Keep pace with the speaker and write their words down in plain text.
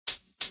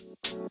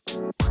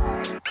Well,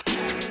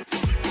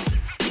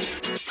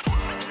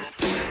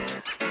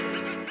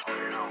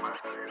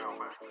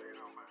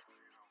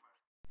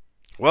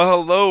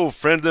 hello,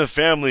 friends and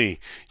family.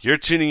 You're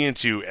tuning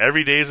into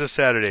Every Day is a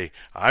Saturday.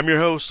 I'm your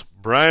host,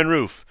 Brian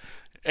Roof.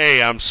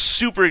 Hey, I'm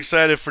super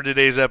excited for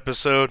today's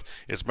episode.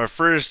 It's my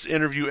first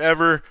interview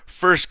ever,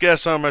 first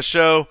guest on my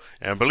show,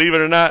 and believe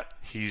it or not,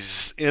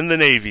 he's in the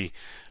Navy.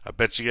 I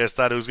bet you guys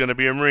thought it was going to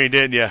be a Marine,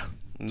 didn't you?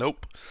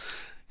 Nope.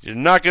 You're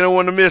not going to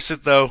want to miss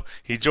it, though.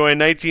 He joined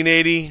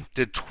 1980,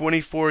 did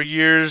 24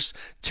 years,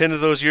 10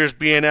 of those years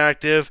being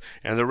active,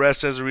 and the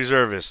rest as a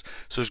reservist.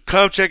 So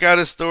come check out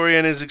his story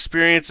and his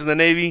experience in the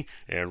Navy,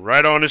 and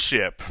right on the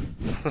ship.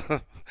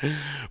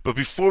 But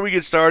before we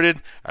get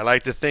started, I'd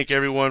like to thank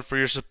everyone for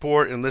your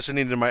support and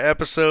listening to my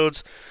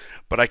episodes.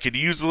 But I could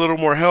use a little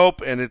more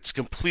help, and it's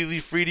completely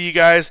free to you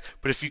guys.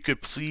 But if you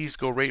could please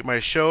go rate my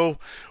show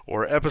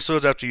or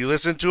episodes after you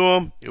listen to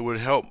them, it would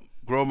help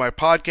grow my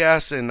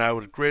podcast, and I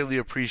would greatly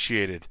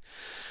appreciate it.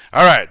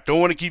 All right,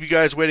 don't want to keep you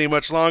guys waiting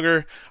much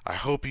longer. I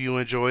hope you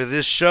enjoy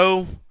this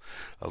show.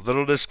 A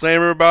little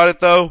disclaimer about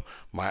it, though.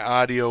 My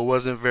audio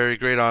wasn't very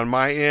great on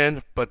my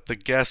end, but the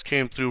guest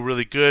came through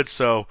really good,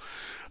 so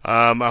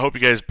I hope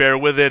you guys bear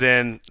with it,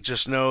 and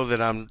just know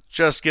that I'm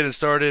just getting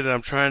started, and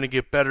I'm trying to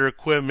get better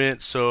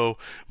equipment, so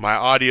my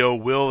audio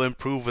will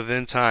improve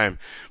within time.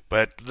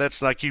 But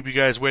let's not keep you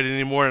guys waiting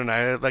anymore,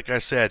 and like I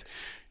said,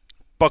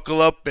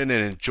 buckle up and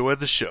enjoy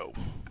the show.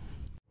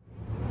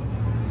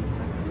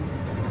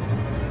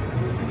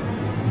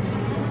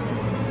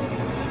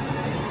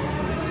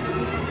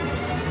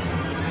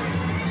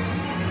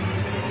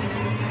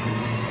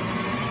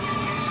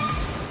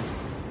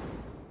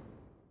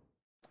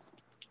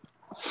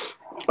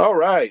 All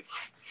right,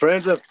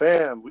 friends and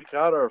fam, we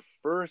got our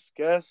first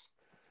guest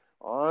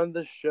on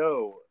the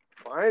show.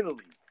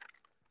 Finally,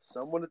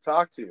 someone to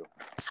talk to.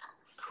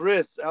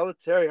 Chris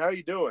Altieri, how are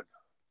you doing?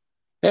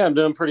 Hey, I'm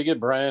doing pretty good,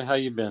 Brian. How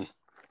you been?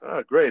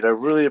 Oh, great. I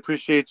really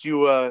appreciate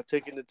you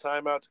taking the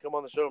time out to come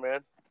on the show,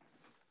 man.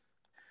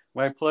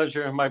 My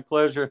pleasure. My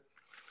pleasure.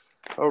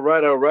 All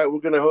right. We're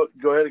going to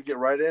go ahead and get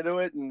right into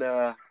it and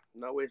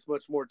not waste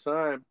much more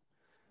time.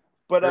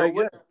 But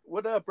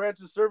what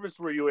branch of service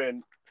were you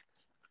in?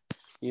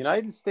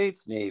 United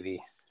States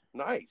Navy.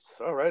 Nice.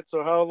 All right.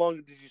 So how long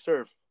did you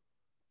serve?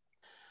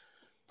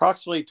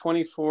 Approximately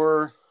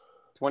 24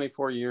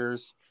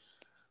 years.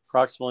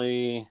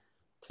 Approximately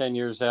 10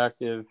 years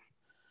active.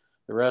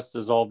 The rest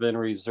has all been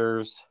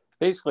reserves.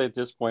 Basically, at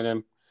this point,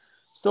 I'm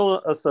still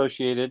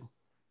associated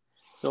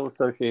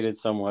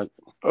somewhat.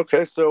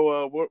 Okay,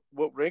 so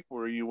what rank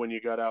were you when you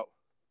got out?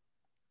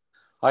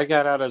 I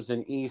got out as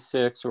an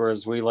E6, or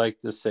as we like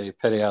to say,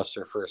 petty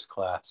officer first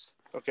class.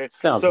 Okay,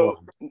 Sounds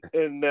so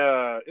in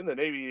the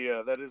Navy,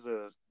 that is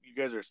you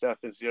guys are staff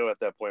NCO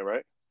at that point,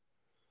 right?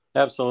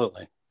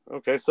 Absolutely.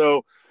 Okay,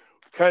 so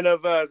kind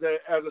of as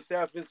a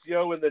staff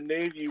NCO in the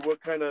Navy,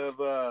 what kind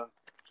of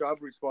job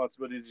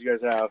responsibilities do you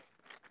guys have?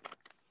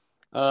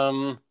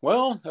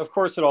 Well, of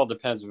course, it all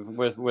depends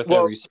with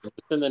every service.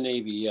 In the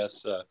Navy,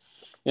 yes.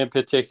 In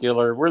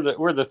particular, we're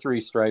the three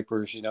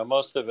stripers. You know,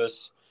 most of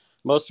us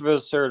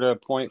are at a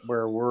point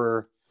where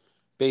we're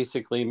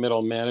basically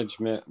middle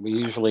management. We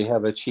usually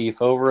have a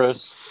chief over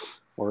us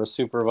or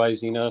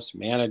supervising us,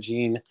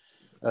 managing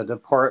a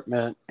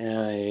department,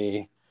 and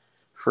a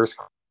first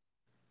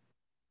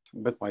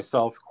with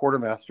myself,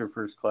 quartermaster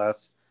first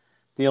class,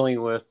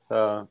 dealing with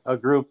a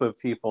group of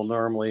people,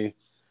 normally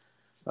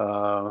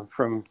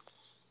from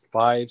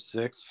 5,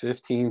 6,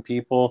 15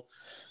 people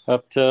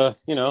up to,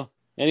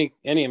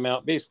 any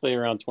amount, basically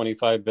around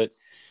 25. But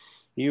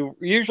you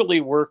usually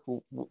work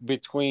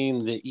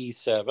between the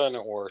E7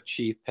 or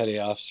chief petty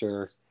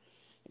officer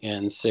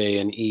and say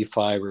an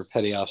E5 or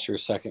petty officer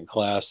second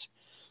class,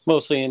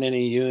 mostly in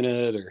any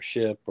unit or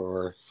ship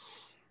or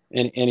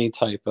in any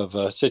type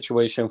of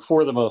situation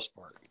for the most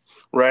part.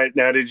 Right.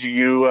 Now, did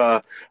you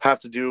have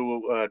to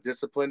do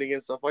disciplining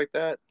and stuff like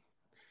that?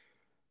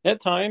 At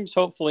times,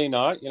 hopefully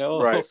not.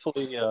 Right.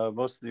 Hopefully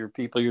most of your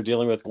people you're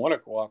dealing with want to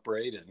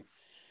cooperate and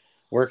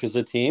work as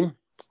a team.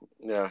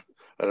 Yeah.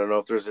 I don't know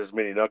if there's as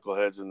many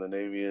knuckleheads in the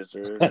Navy as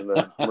there is in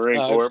the Marine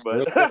Corps,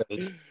 but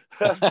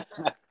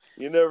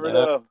you never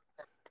know.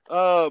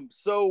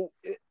 So,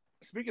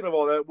 speaking of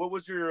all that, what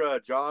was your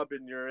job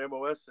in your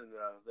MOS in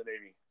the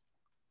Navy?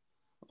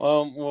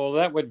 Well,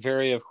 that would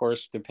vary, of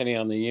course, depending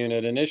on the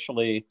unit.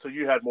 Initially, so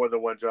you had more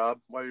than one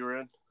job while you were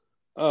in?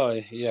 Oh,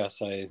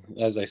 yes.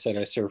 As I said,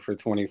 I served for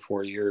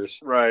 24 years.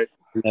 Right.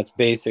 That's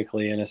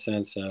basically, in a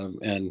sense,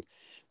 and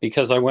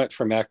because I went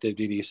from active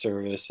duty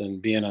service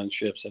and being on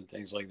ships and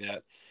things like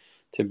that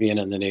to being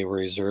in the Naval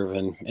Reserve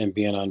and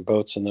being on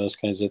boats and those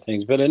kinds of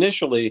things. But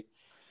initially,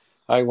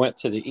 I went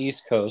to the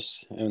East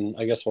Coast, and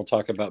I guess we'll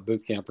talk about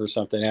boot camp or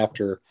something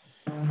after,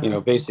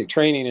 basic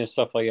training and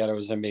stuff like that. I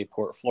was in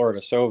Mayport,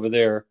 Florida. So over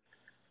there,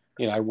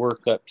 I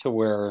worked up to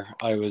where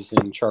I was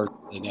in charge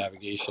of the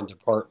navigation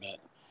department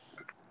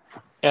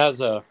as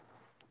a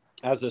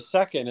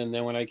second. And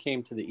then when I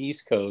came to the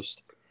East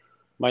Coast,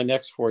 my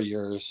next 4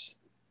 years,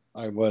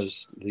 I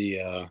was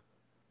the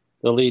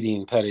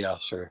leading petty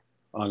officer.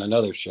 on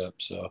another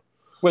ship. So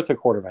with the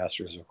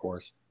quartermasters, of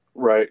course.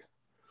 Right.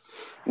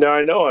 Now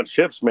I know on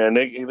ships, man,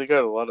 they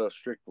got a lot of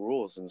strict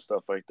rules and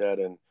stuff like that.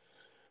 And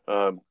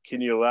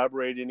can you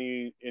elaborate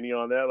any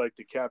on that? Like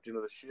the captain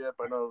of the ship,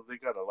 I know they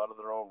got a lot of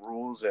their own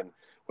rules, and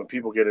when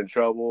people get in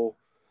trouble,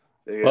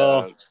 they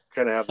Well,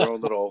 kind of have their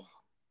own little,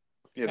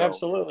 you know.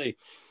 absolutely.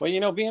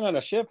 Well, being on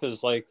a ship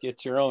is like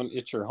it's your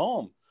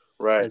home.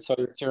 Right. And so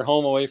it's your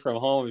home away from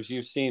home. As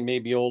you've seen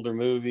maybe older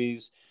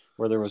movies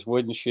where there was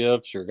wooden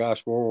ships or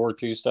gosh, World War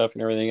II stuff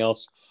and everything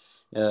else.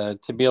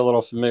 To be a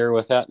little familiar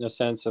with that in a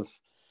sense of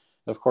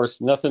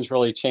course, nothing's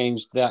really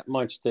changed that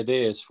much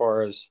today as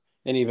far as,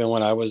 and even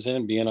when I was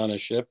being on a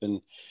ship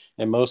and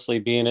mostly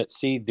being at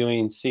sea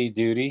doing sea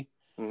duty.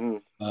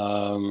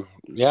 Mm-hmm.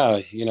 Yeah,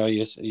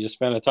 you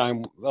spend a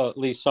time, well, at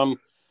least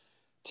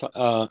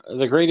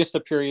the greatest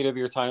period of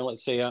your time,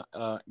 let's say,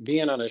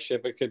 being on a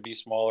ship, it could be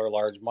small or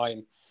large.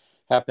 Mine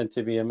happened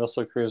to be a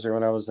missile cruiser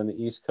when I was in the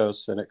East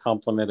Coast, and it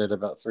complemented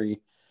about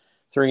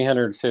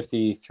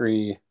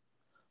 353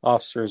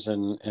 officers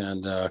and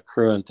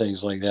crew and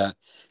things like that.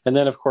 And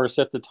then, of course,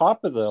 at the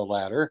top of the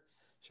ladder,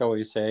 shall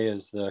we say,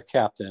 is the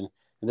captain.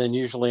 And then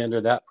usually under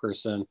that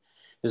person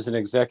is an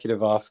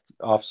executive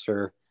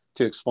officer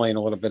to explain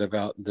a little bit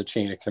about the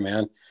chain of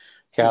command.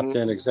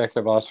 Captain,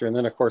 executive officer, and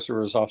then of course there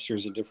was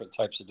officers in different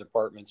types of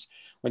departments.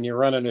 When you're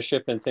running a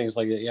ship and things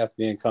like that, you have to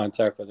be in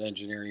contact with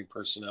engineering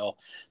personnel,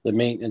 the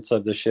maintenance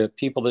of the ship,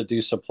 people that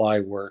do supply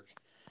work,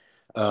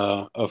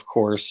 of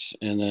course,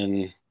 and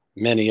then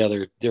many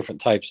other different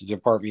types of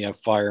department. You have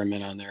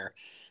firemen on there,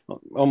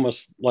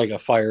 almost like a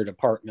fire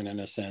department in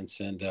a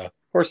sense, and of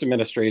course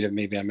administrative.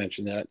 Maybe I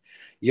mentioned that,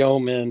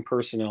 yeomen,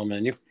 personnel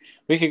men.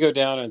 We could go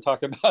down and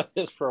talk about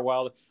this for a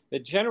while,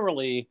 but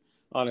generally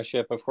on a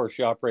ship, of course,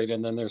 you operate,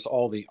 and then there's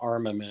all the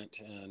armament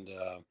and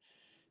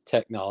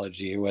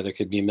technology, whether it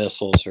could be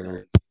missiles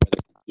or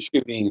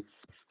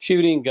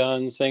shooting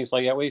guns, things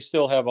like that. We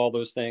still have all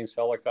those things,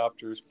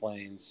 helicopters,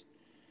 planes,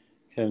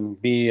 can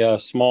be a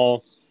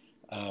small,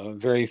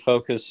 very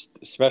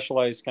focused,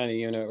 specialized kind of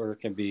unit, or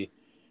it can be,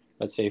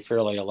 let's say,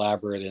 fairly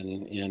elaborate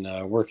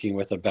in working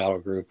with a battle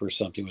group or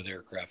something with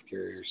aircraft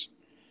carriers.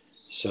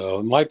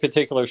 So my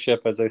particular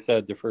ship, as I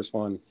said, the first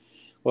one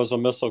was a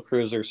missile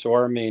cruiser. So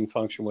our main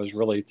function was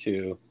really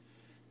to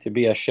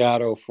be a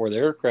shadow for the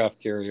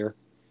aircraft carrier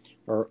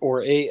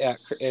or a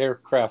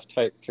aircraft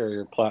type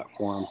carrier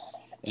platform.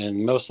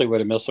 And mostly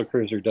what a missile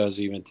cruiser does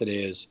even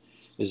today is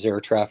air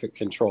traffic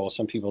control.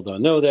 Some people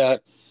don't know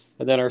that.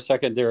 And then our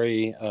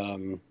secondary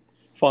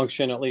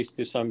function, at least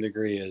to some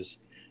degree, is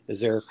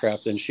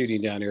aircraft and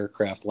shooting down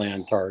aircraft,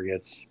 land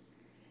targets,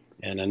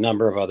 and a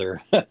number of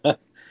other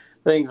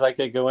things I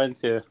could go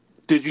into.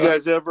 Did you So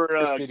guys ever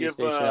duty give?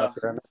 station out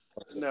there.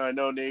 Now I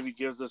know Navy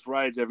gives us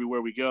rides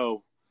everywhere we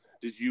go.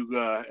 Did you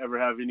ever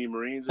have any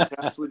Marines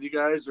attached with you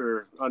guys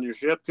or on your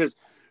ship? Because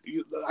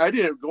I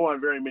didn't go on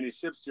very many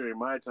ships during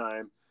my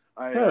time.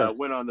 I Sure.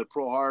 went on the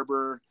Pearl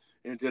Harbor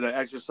and did an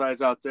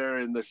exercise out there.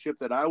 And the ship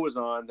that I was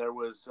on, there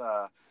was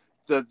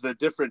the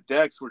different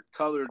decks were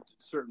colored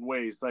certain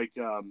ways. Like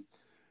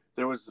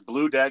there was the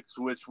blue decks,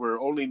 which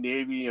were only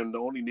Navy, and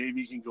only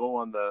Navy can go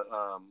on the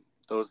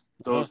those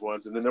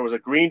ones. And then there was a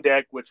green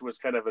deck, which was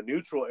kind of a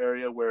neutral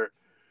area where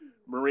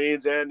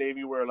Marines and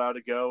Navy were allowed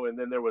to go, and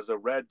then there was a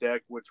red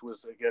deck, which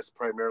was, I guess,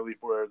 primarily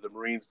for the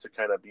Marines to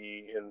kind of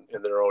be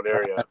in their own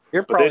area.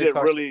 You're But they probably didn't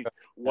talking really about,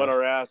 want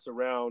our ass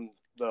around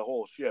the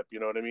whole ship. You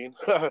know what I mean?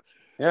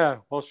 yeah,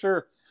 well,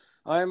 sure.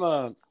 I'm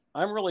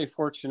I'm really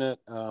fortunate.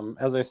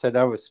 As I said,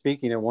 I was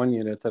speaking in one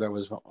unit that I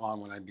was on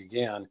when I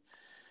began,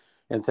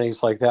 and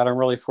things like that. I'm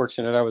really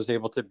fortunate I was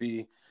able to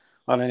be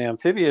on an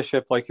amphibious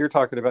ship like you're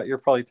talking about. You're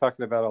probably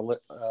talking about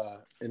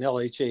an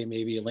LHA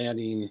maybe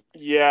landing.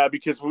 Yeah,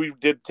 because we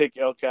did take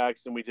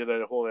LCACs and we did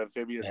a whole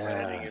amphibious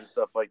landing Yeah, and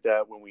stuff like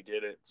that when we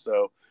did it.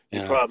 So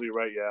you're yeah. probably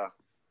right. Yeah.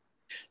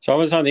 So I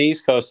was on the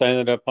East Coast. I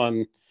ended up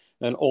on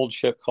an old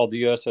ship called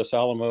the USS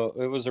Alamo.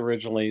 It was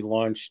originally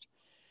launched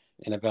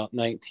in about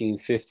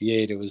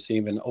 1958. It was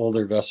even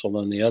older vessel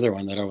than the other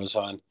one that I was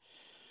on.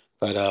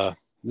 But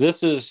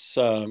this is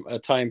a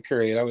time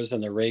period. I was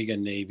in the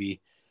Reagan Navy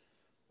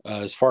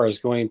as far as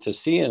going to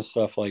sea and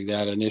stuff like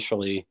that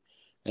initially.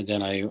 And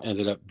then I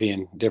ended up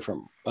being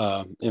different,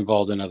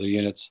 involved in other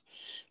units,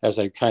 as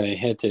I kind of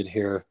hinted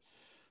here.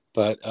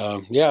 But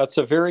yeah, it's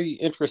a very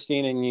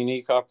interesting and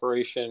unique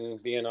operation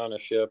being on a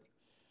ship,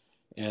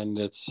 and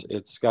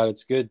it's got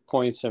its good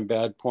points and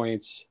bad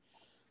points.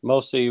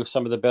 Mostly,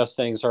 some of the best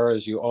things are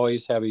is you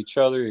always have each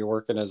other. You're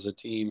working as a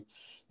team.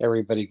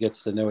 Everybody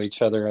gets to know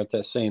each other at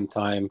the same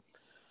time.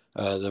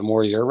 The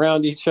more you're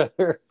around each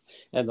other,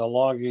 and the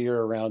longer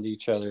you're around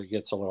each other, it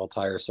gets a little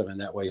tiresome. In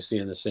that way,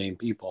 seeing the same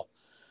people.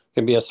 It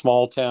can be a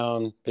small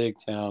town, big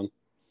town,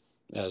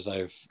 as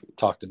I've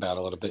talked about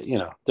a little bit.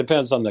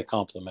 Depends on the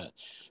complement,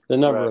 the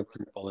number Right. of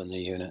people in the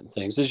unit, and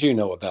things, as you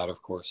know about,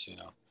 of course.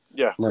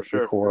 Yeah, for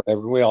Mercury sure. Corps.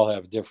 We all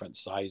have different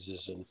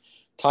sizes and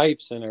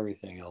types and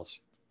everything else.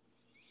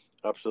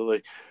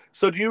 Absolutely.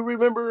 So, do you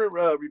remember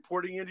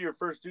reporting into your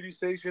first duty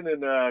station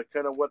and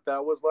kind of what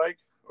that was like,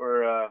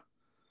 or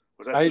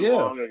was that I too do.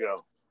 long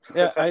ago?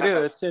 Yeah, I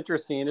do. It's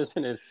interesting,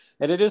 isn't it?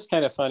 And it is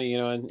kind of funny,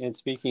 and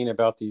speaking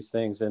about these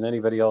things, and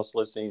anybody else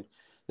listening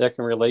that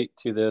can relate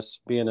to this,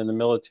 being in the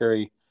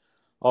military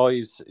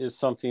always is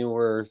something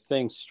where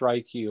things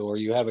strike you or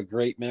you have a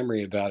great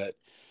memory about it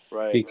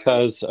Right.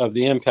 because of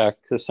the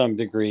impact to some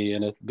degree.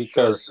 And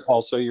because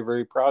also you're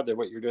very proud of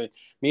what you're doing.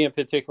 Me in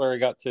particular, I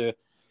got to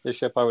the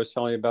ship I was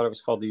telling you about. It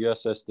was called the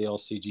USS the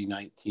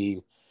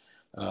LCG-19.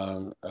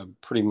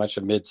 Pretty much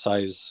a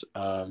mid-size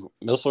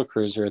missile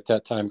cruiser at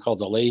that time called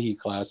the Leahy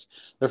class.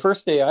 The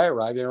first day I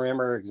arrived, I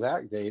remember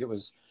exact date. It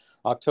was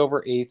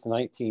October 8th,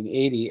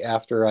 1980,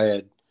 after I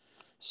had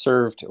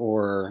served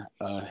or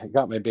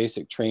got my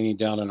basic training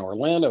down in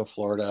Orlando,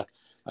 Florida.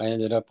 I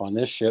ended up on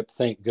this ship,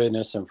 thank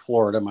goodness, in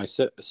Florida. My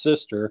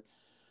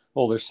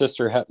older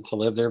sister, happened to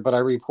live there, but I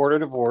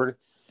reported aboard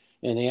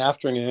in the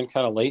afternoon,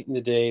 kind of late in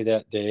the day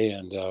that day,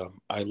 and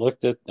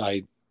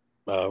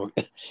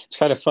it's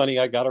kind of funny.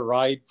 I got a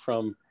ride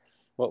from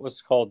what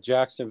was called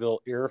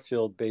Jacksonville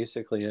Airfield,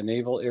 basically a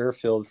naval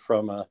airfield,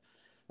 from a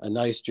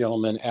nice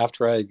gentleman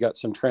after I had got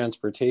some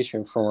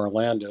transportation from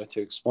Orlando, to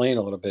explain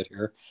a little bit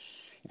here.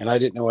 And I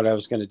didn't know what I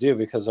was going to do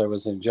because I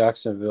was in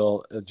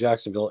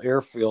Jacksonville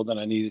Airfield, and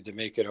I needed to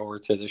make it over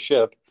to the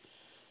ship.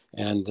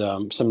 And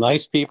some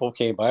nice people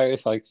came by.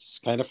 It's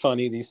kind of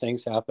funny. These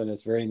things happen.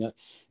 It's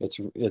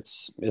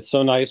it's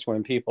so nice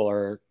when people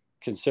are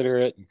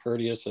considerate and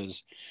courteous,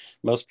 as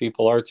most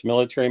people are to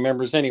military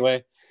members.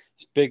 Anyway,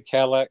 this big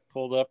Cadillac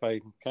pulled up.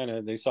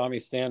 They saw me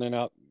standing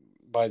out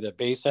by the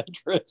base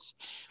entrance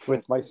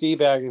with my sea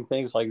bag and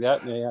things like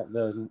that. And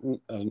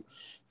the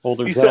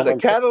older You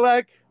gentleman. said a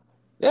Cadillac?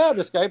 Yeah,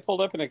 this guy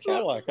pulled up in a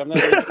Cadillac.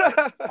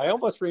 I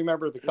almost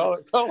remember the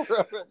color of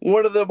it.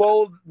 One of them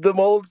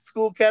old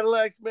school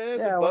Cadillacs, man.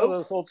 Yeah, one of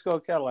those old school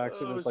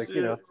Cadillacs. It was like,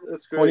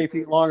 that's 20 great.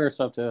 feet long or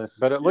something.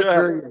 But it looked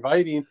very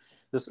inviting.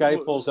 This guy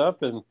pulls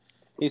up and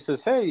he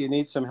says, "Hey, you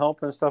need some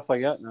help and stuff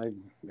like that?" And I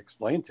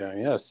explained to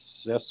him,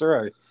 "Yes,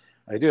 sir.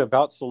 I do."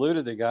 About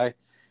saluted the guy.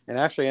 And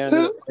actually, I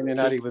ended up finding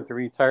out he was a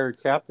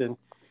retired captain.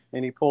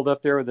 And he pulled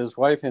up there with his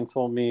wife and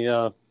told me,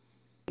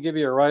 give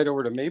you a ride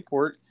over to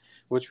Mayport,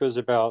 which was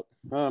about,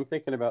 I'm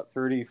thinking about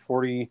 30,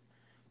 40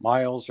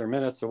 miles or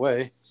minutes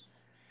away.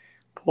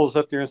 Pulls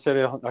up there and said,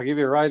 I'll give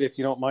you a ride if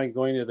you don't mind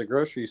going to the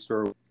grocery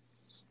store.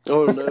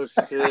 Oh, no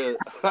shit.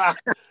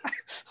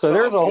 So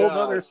there's a whole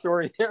other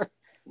story there.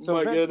 So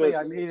My eventually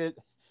goodness. I made it.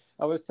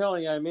 I was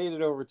telling you, I made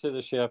it over to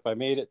the ship. I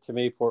made it to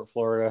Mayport,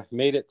 Florida.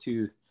 Made it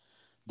to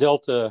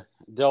Delta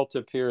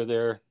Pier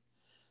there,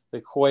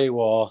 the quay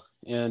wall.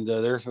 And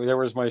there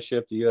was my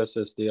ship, the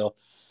USS Dale.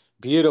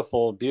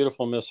 Beautiful,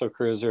 beautiful missile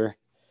cruiser.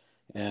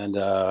 And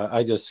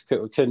I just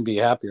couldn't be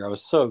happier. I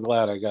was so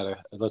glad I got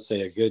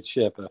a good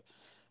ship,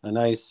 a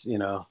nice,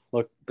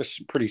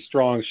 pretty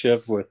strong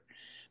ship with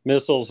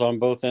missiles on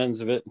both ends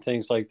of it and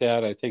things like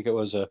that. I think it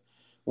was a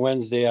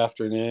Wednesday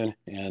afternoon,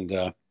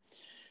 and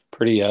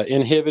pretty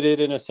inhibited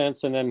in a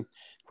sense. And then,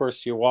 of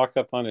course, you walk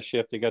up on a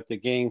ship, they got the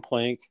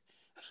gangplank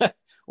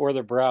or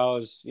the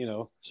brows,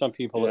 some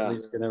people at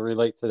least going to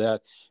relate to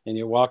that. And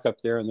you walk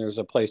up there and there's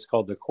a place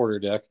called the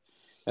quarterdeck,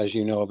 as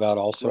you know about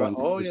also in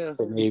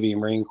the Navy,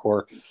 Marine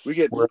Corps. We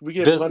get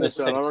punished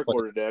on our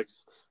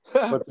quarterdecks.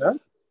 What's that?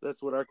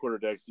 That's what our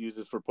quarterdecks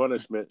uses for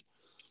punishment.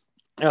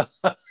 Yeah.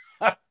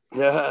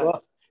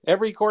 Well,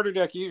 every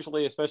quarterdeck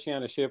usually, especially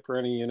on a ship or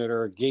any unit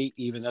or a gate,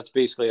 even that's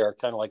basically our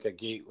kind of like a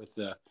gate with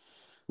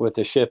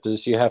the ship,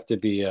 is you have to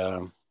be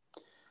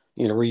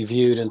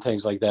reviewed and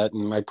things like that.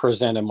 And I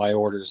presented my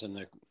orders, and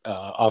the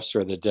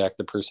officer of the deck,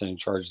 the person in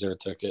charge there,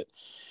 took it.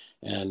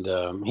 And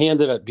he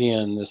ended up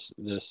being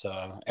this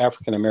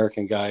African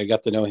American guy. I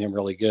got to know him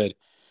really good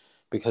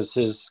because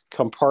his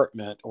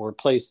compartment or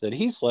place that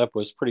he slept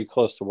was pretty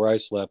close to where I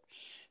slept.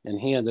 And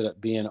he ended up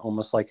being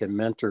almost like a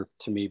mentor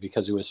to me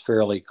because he was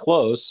fairly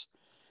close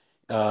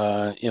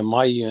in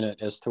my unit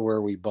as to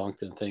where we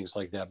bunked and things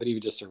like that. But he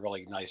was just a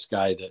really nice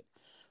guy, that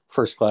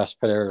first class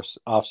petty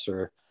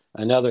officer,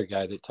 another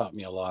guy that taught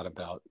me a lot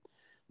about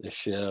the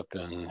ship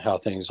and how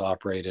things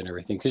operate and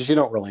everything. Because you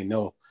don't really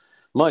know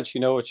much.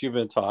 You know what you've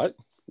been taught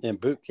in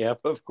boot camp,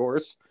 of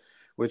course,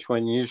 which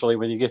usually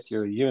when you get to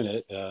your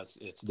unit,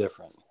 it's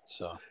different.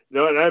 So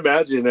no, and I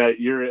imagine that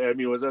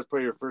was that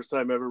probably your first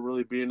time ever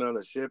really being on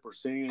a ship or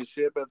seeing a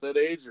ship at that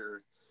age,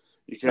 or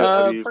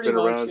have you been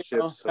around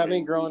ships?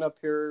 Having grown up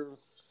here,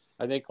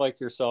 I think like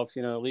yourself,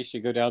 at least you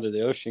go down to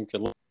the ocean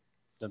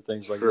and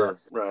things like that.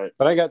 Right.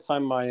 But I got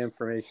some of my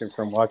information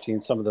from watching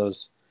some of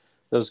those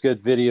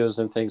good videos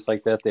and things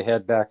like that they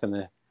had back on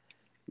the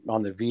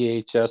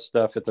VHS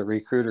stuff at the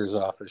recruiter's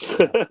office.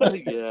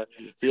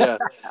 yeah.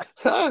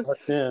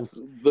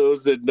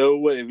 Those that know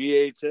what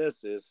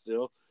VHS is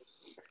still.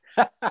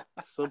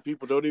 Some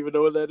people don't even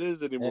know what that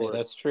is anymore. Hey,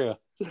 that's true.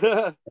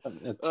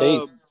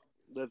 Tape.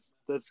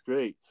 That's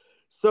great.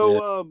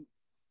 So,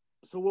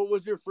 so what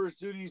was your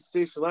first duty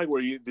station like?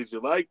 Did you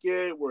like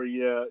it? Were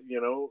you,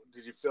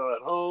 did you feel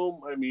at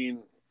home? I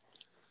mean,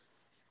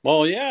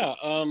 well, yeah,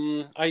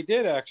 I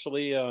did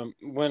actually.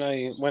 When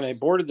I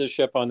boarded the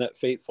ship on that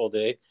fateful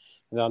day,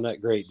 and on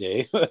that great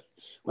day,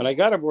 when I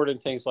got aboard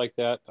and things like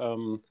that,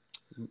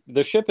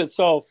 the ship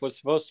itself was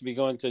supposed to be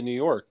going to New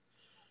York.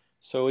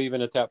 So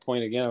even at that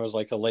point, again, I was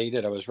like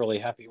elated. I was really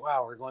happy.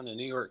 Wow, we're going to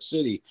New York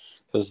City,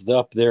 because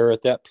up there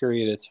at that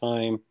period of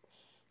time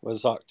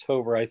was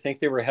October. I think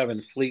they were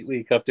having Fleet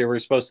Week up there. We were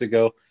supposed to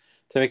go.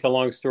 To make a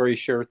long story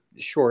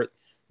short,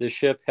 the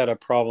ship had a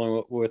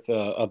problem with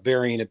a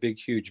bearing, a big,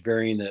 huge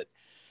bearing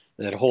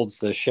that holds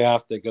the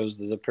shaft that goes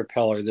to the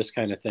propeller, this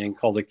kind of thing,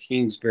 called a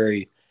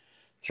Kingsbury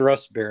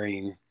thrust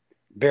bearing.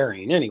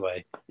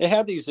 Anyway, it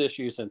had these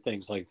issues and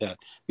things like that.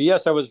 But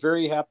yes, I was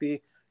very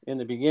happy in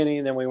the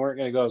beginning. Then we weren't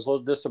going to go. I was a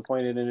little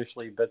disappointed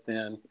initially, but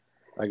then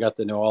I got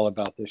to know all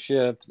about the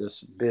ship, this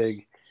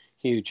big,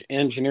 huge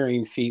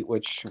engineering feat,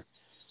 which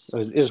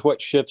is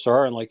what ships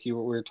are. And like we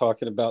were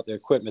talking about, the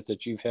equipment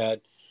that you've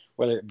had,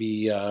 whether it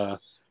be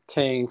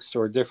tanks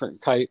or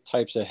different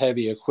types of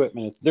heavy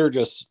equipment, they're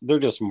just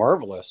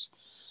marvelous.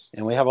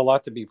 And we have a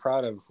lot to be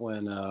proud of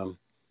when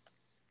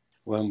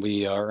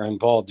we are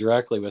involved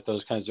directly with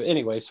those kinds of.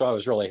 Anyway, so I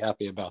was really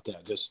happy about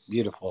that. Just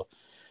beautiful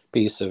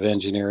piece of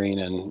engineering,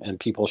 and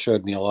people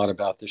showed me a lot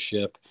about the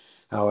ship,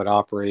 how it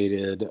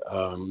operated,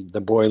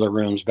 the boiler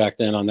rooms back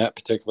then on that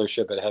particular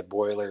ship. It had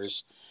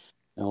boilers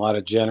and a lot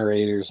of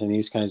generators and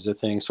these kinds of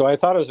things. So I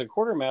thought as a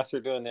quartermaster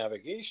doing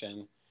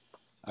navigation,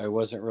 I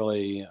wasn't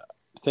really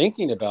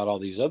thinking about all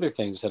these other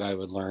things that I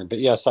would learn. But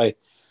yes, I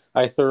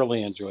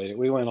thoroughly enjoyed it.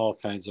 We went all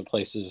kinds of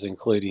places,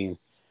 including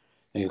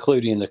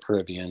the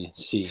Caribbean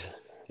Sea.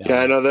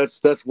 Yeah, I know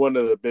that's one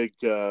of the big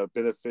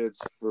benefits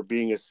for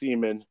being a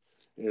seaman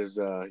is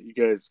you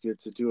guys get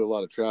to do a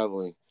lot of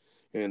traveling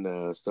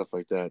and stuff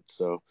like that.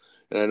 So,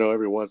 and I know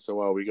every once in a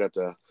while we got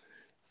to,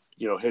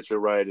 hitch a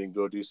ride and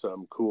go do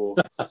something cool.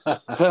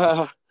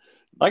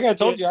 Like I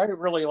told you, I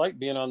really like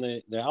being on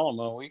the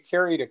Alamo. We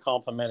carried a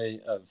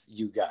complement of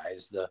you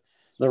guys, the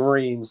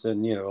Marines,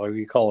 and like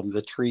we call them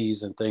the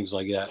trees and things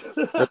like that,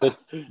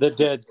 the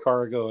dead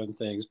cargo and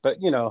things. But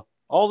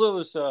all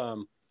those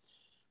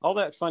all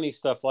that funny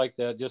stuff like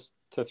that. Just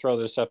to throw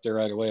this up there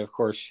right away, of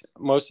course,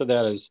 most of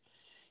that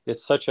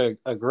it's such a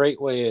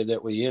great way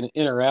that we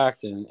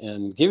interact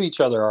and give each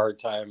other a hard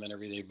time and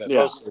everything. But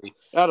mostly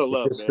out of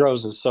love, this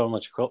grows us so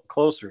much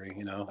closer,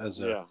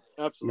 as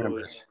absolutely.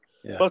 members.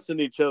 Yeah.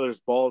 Busting each other's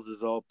balls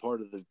is all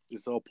part of it.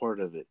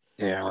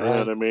 Yeah, right. You know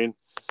what I mean?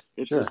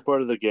 It's just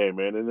part of the game,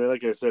 man. And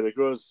like I said, it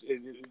grows.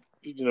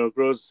 It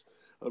grows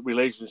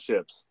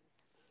relationships.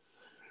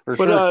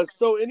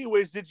 So,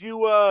 anyways, did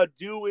you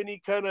do any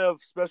kind of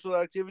special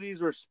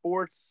activities or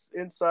sports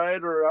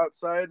inside or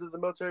outside of the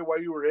military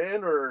while you were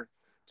in, or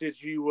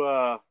did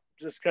you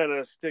just kind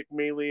of stick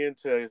mainly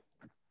into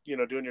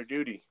doing your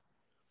duty?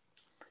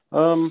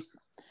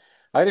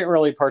 I didn't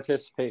really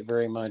participate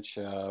very much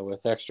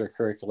with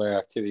extracurricular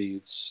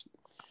activities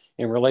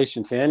in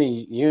relation to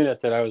any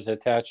unit that I was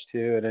attached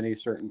to at any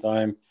certain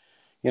time.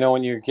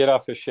 When you get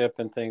off a ship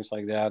and things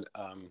like that,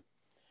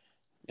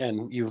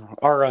 and you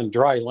are on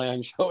dry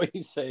land, shall we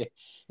say,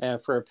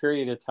 and for a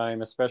period of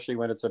time, especially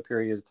when it's a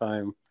period of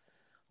time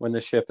when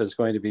the ship is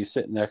going to be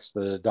sitting next to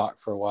the dock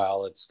for a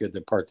while, it's good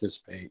to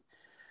participate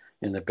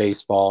in the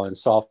baseball and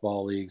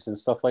softball leagues and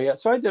stuff like that.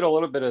 So I did a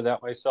little bit of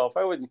that myself.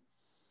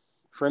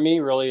 For me,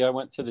 really, I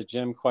went to the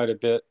gym quite a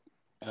bit.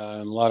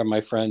 A lot of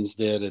my friends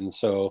did, and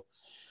so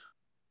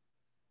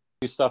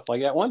stuff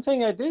like that. One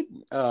thing I did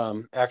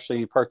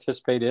actually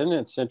participate in,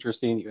 it's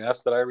interesting you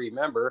asked that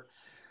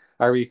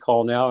I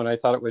recall now, and I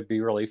thought it would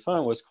be really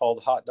fun, was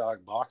called hot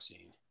dog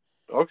boxing.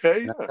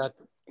 Okay, yeah.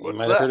 You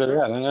might have heard of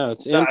that. I don't know.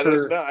 It's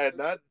I had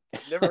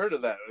never heard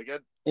of that.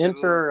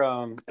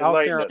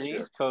 Out there on the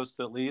East Coast,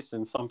 at least,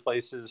 in some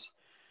places,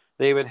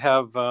 they would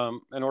have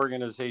an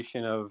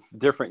organization of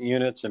different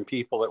units and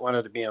people that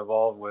wanted to be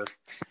involved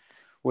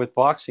with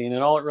boxing,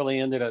 and all it really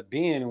ended up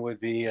being would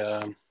be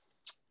a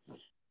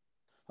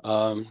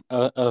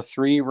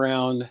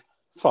 3-round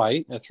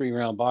fight, a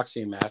 3-round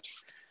boxing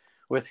match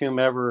with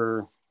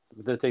whomever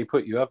that they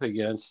put you up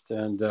against,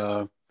 and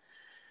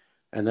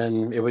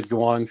then it would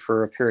go on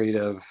for a period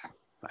of,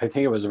 I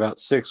think it was about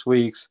 6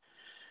 weeks,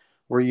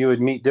 where you would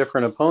meet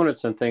different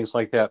opponents and things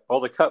like that. Well,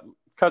 the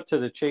cut to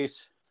the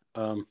chase.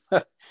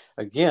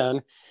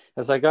 Again,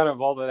 as I got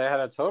involved, I had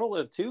a total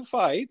of 2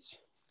 fights.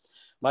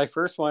 My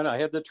first one, I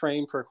had to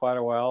train for quite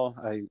a while.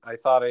 I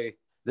thought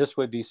this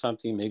would be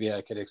something maybe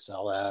I could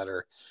excel at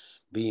or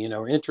be,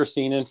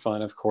 interesting and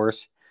fun, of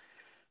course.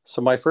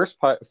 So my first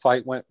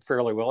fight went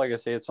fairly well. Like I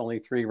say, it's only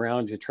 3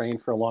 rounds. You train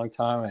for a long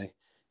time. I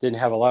didn't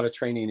have a lot of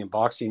training in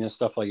boxing and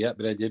stuff like that,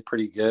 but I did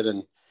pretty good.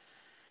 And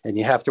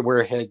you have to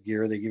wear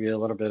headgear. They give you a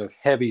little bit of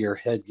heavier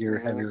headgear,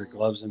 heavier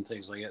gloves and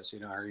things like that, so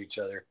you don't hurt each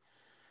other.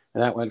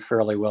 And that went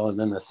fairly well. And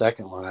then the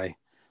second one,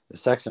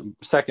 the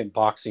second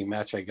boxing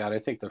match I got, I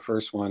think the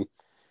first one,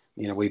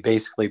 we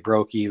basically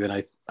broke even.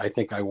 I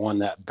think I won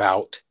that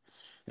bout.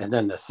 And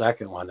then the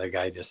second one, the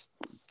guy just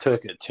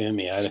took it to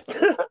me.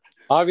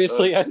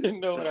 Obviously, I didn't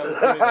know what I was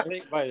doing. I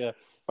think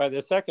by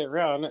the second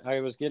round, I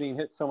was getting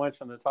hit so much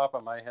on the top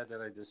of my head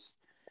that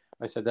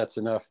I said, that's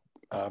enough,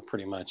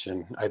 pretty much.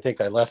 And I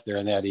think I left there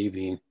in that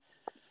evening.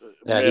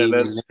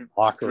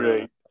 Locker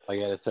room. like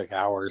it took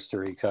hours to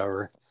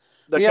recover.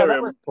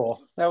 That was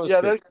cool. That was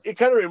good. It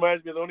kind of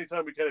reminds me of the only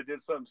time we kind of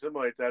did something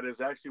similar like that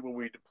is actually when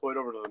we deployed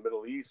over to the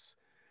Middle East.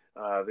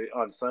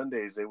 On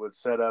Sundays they would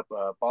set up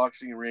a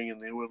boxing ring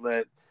and they would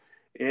let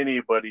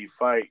anybody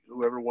fight.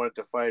 Whoever wanted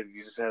to fight,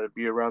 you just had to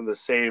be around the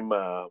same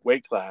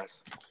weight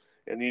class,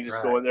 and you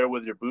just go in there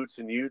with your boots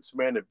and utes,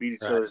 man, and beat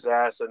each other's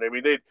ass. And I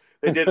mean,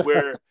 they did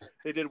wear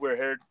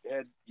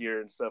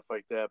headgear and stuff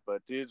like that,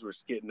 but dudes were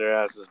getting their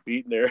asses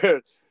beaten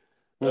there.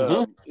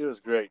 It was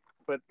great,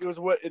 but it was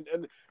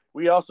and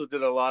we also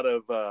did a lot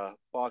of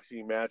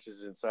boxing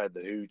matches inside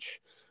the hooch.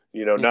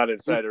 You know, not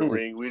inside a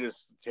ring. We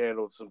just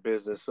handled some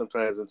business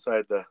sometimes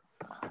inside the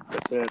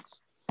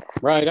tents.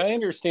 Right. I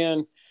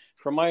understand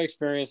from my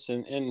experience,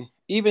 and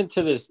even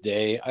to this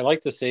day, I like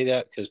to say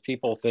that because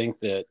people think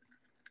that,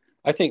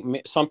 I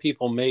think some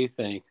people may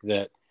think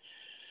that,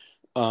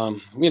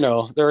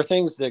 there are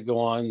things that go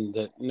on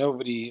that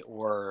nobody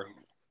or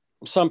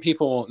some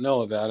people won't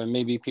know about, and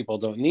maybe people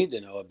don't need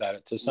to know about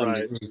it to some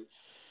degree.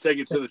 Take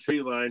it to the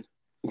tree line.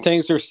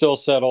 Things are still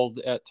settled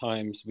at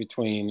times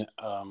between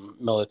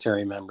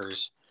military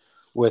members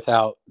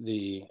without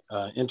the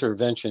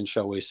intervention,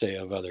 shall we say,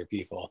 of other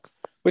people,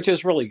 which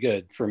is really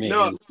good for me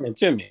and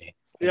to me.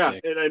 Yeah,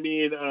 and I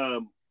mean,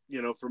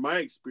 for my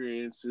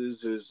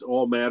experiences, is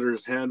all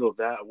matters handled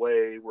that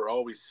way were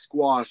always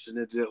squashed and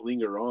it didn't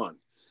linger on.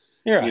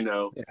 Yeah.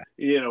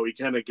 We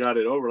kind of got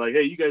it over. Like,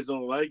 hey, you guys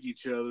don't like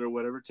each other or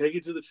whatever. Take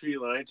it to the tree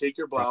line. Take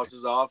your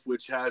blouses off,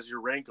 which has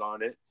your rank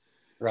on it.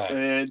 Right.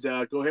 And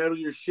go handle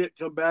your shit.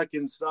 Come back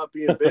and stop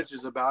being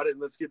bitches about it. And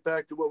let's get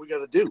back to what we got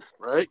to do.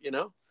 Right.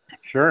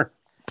 Sure.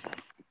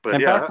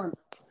 But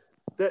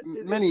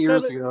many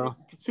years ago.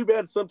 It's too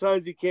bad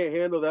sometimes you can't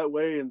handle that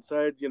way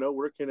inside,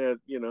 working at,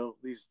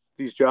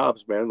 these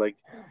jobs, man. Like,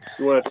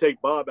 you want to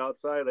take Bob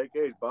outside, like,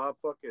 hey, Bob,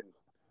 fucking,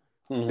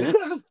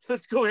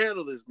 let's go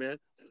handle this, man.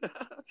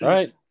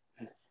 Right.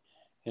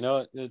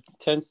 It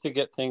tends to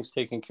get things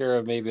taken care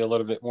of maybe a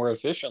little bit more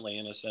efficiently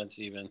in a sense,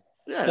 even.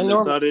 Yeah, and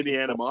there's not any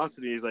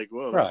animosity. He's like,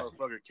 whoa, that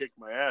motherfucker kicked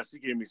my ass. He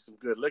gave me some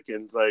good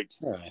lickings. Like,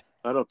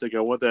 I don't think I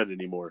want that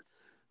anymore.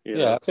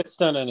 If it's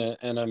done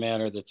in a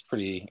manner that's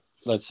pretty,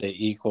 let's say,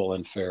 equal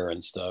and fair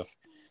and stuff.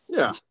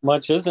 Yeah,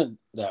 much isn't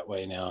that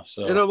way now.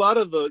 So, and a lot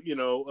of the,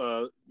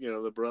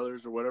 the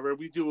brothers or whatever,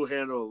 we do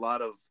handle a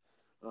lot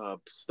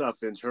of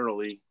stuff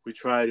internally. We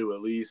try to,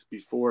 at least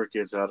before it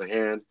gets out of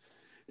hand,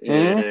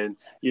 and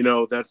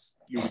that's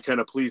we kind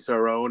of police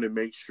our own and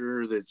make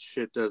sure that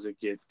shit doesn't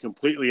get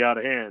completely out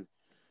of hand.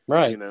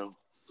 Right.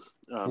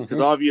 Because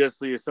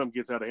obviously, if something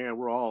gets out of hand,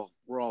 we're all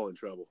in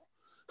trouble.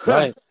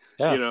 Right.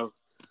 Yeah.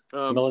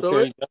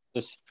 Military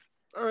justice.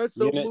 All right,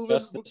 so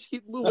we'll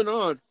keep moving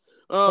on.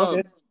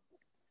 Okay.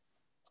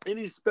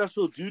 Any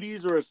special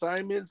duties or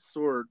assignments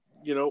or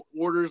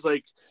orders?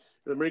 Like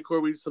in the Marine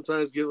Corps, we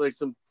sometimes get like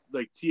some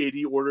like TAD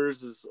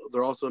orders.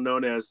 They're also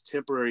known as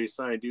temporary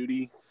assigned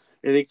duty.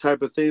 Any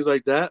type of things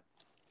like that?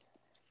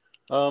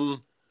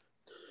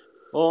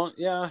 Well,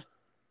 yeah,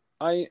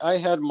 I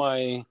had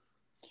my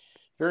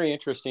very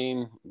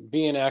interesting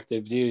being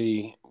active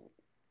duty.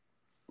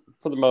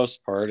 For the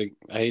most part,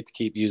 I hate to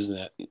keep using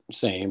that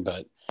saying,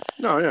 but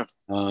no, yeah,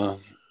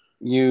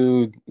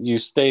 you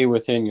stay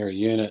within your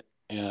unit,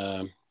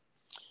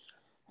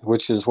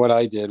 which is what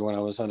I did when I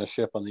was on a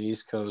ship on the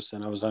East Coast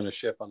and I was on a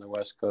ship on the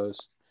West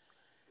Coast,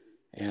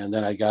 and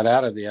then I got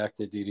out of the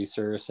active duty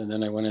service and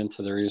then I went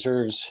into the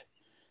reserves.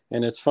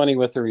 And it's funny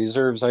with the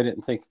reserves, I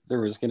didn't think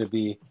there was going to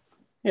be,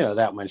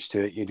 that much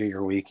to it. You do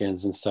your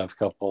weekends and stuff,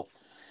 couple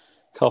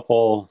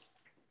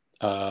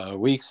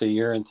weeks a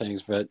year and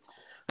things, but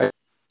I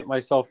get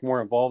myself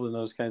more involved in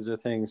those kinds of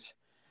things,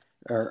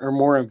 or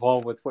more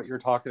involved with what you're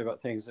talking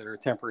about, things that are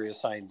temporary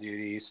assigned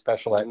duties,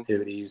 special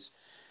activities,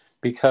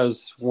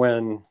 because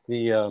when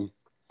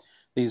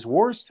these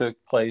wars took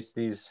place,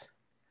 these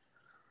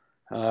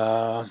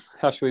how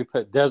should we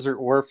put desert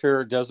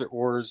warfare, desert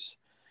wars,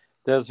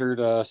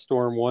 Desert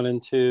Storm 1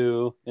 and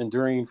 2,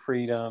 Enduring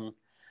Freedom,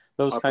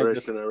 those Operation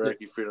kinds of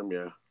Iraqi Freedom,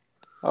 yeah.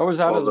 I was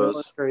out of the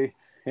military.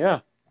 Yeah.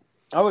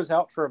 I was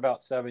out for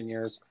about 7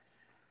 years.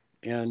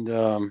 And,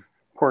 of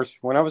course,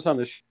 when I was on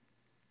the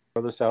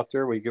furthest out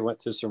there, we went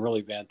to some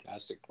really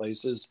fantastic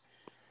places,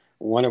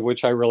 one of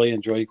which I really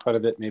enjoyed quite a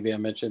bit. Maybe I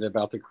mentioned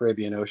about the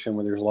Caribbean Ocean,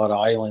 where there's a lot of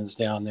islands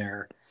down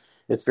there.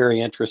 It's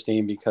very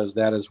interesting because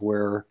that is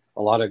where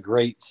a lot of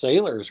great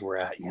sailors were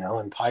at,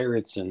 and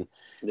pirates and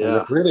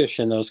the British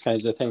and those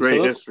kinds of things.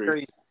 Great history.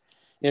 Very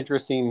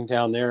interesting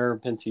down there.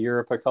 Been to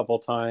Europe a couple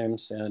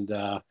times, and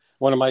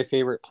one of my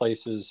favorite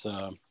places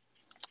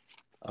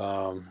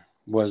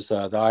was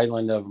the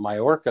island of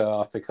Majorca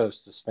off the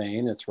coast of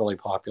Spain. It's really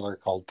popular,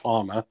 called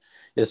Palma.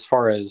 As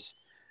far as,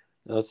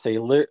 let's say,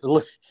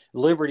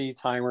 Liberty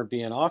time or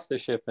being off the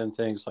ship and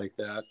things like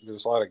that,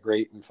 there's a lot of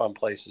great and fun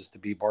places to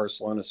be.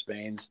 Barcelona,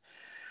 Spain's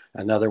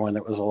another one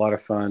that was a lot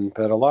of fun.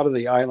 But a lot of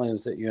the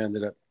islands that you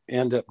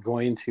end up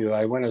going to,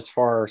 I went as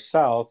far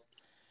south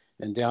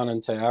and down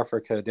into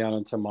Africa, down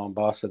into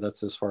Mombasa.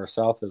 That's as far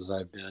south as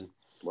I've been.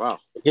 Wow.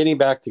 Getting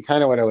back to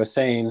kind of what I was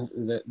saying,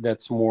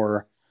 that's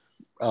more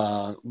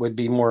would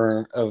be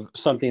more of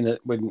something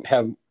that would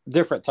have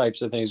different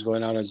types of things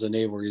going on as a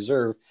Naval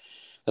Reserve.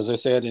 As I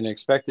said, I didn't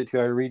expect it to.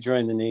 I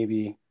rejoined the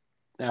Navy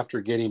after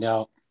getting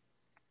out.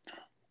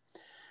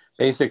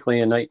 Basically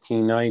in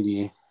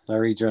 1990, I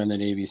rejoined the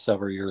Navy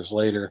several years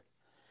later.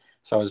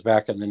 So I was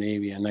back in the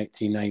Navy in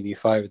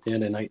 1995, at the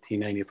end of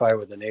 1995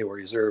 with the Naval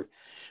Reserve,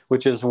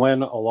 which is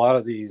when a lot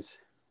of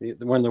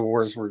when the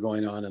wars were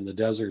going on in the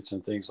deserts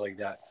and things like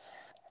that.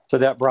 So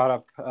that brought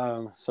up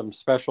some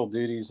special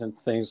duties and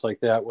things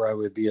like that where I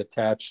would be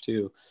attached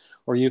to,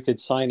 or you could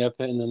sign up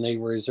in the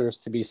Naval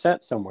Reserves to be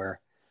sent somewhere.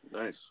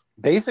 Nice.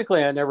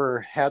 Basically, I never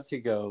had to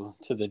go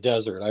to the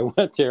desert. I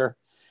went there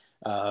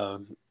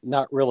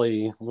not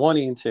really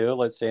wanting to.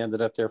 Let's say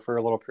ended up there for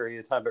a little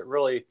period of time, but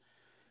really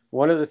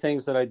one of the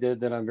things that I did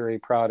that I'm very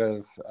proud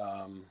of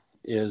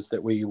is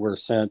that we were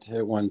sent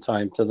at one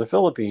time to the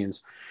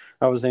Philippines.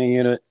 I was in a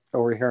unit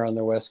over here on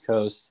the West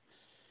Coast,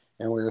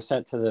 and we were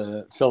sent to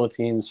the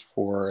Philippines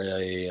for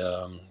a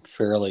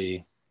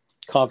fairly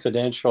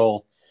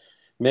confidential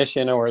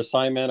mission or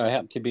assignment. I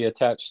happened to be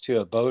attached to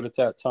a boat at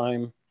that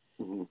time,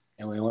 mm-hmm.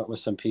 and we went with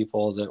some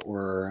people that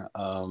were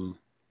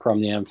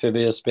from the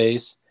amphibious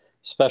base,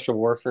 special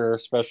warfare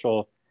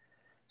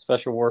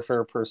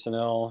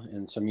personnel,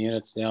 and some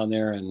units down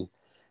there, and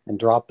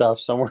dropped off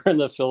somewhere in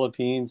the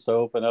Philippines to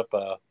open up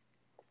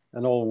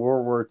an old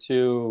World War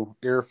II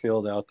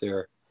airfield out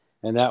there.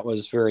 And that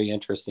was very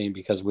interesting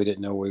because we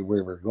didn't know where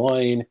we were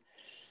going.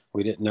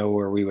 We didn't know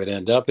where we would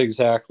end up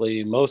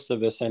exactly, most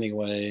of us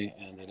anyway.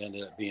 And it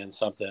ended up being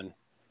something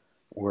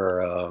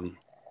where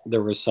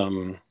there was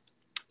some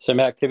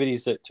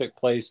activities that took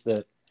place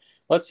that,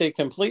 let's say,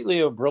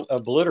 completely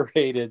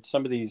obliterated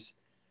some of these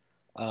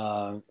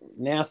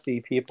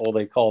nasty people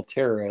they call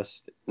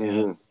terrorists.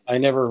 Mm-hmm. And I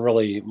never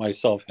really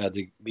myself had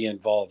to be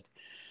involved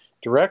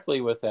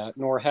directly with that,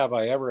 nor have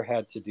I ever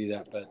had to do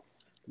that, but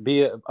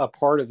be a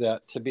part of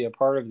that, to be a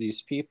part of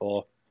these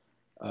people.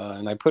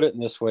 And I put it in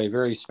this way,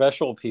 very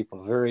special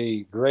people,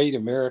 very great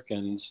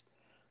Americans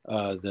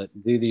that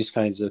do these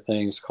kinds of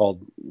things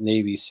called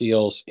Navy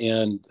SEALs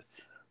and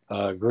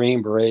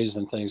Green Berets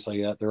and things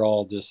like that. They're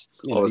all just,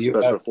 you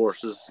special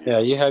forces. Yeah,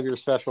 you have your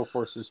special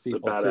forces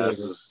people. The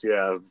badasses,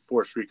 too.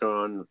 Force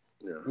Recon.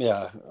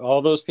 Yeah,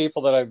 all those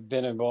people that I've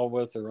been involved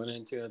with or run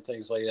into and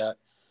things like that.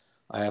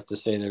 I have to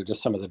say they're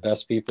just some of the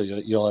best people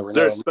you'll ever know.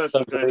 They're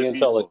special kind of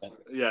people.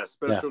 Yeah,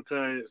 special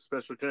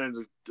kinds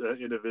of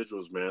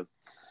individuals, man.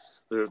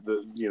 They're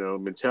the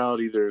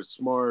mentality. They're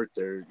smart.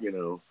 They're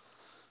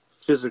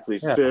physically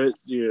fit.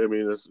 Yeah, I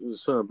mean, it's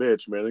son of a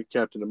bitch, man. They're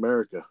Captain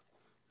America.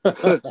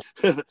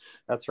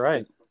 That's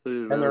right.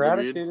 And their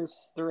attitude,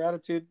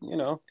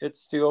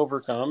 it's to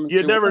overcome.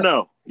 You never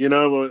know. A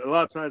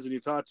lot of times when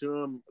you talk to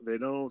them, they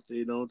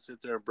don't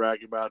sit there and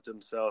brag about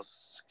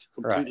themselves.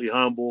 Completely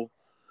humble.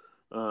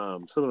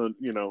 Some of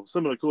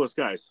the coolest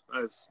guys.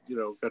 I've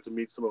got to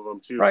meet some of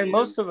them too. Right,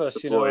 most of us,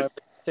 I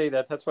say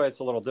that's why it's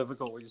a little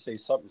difficult when you say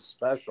something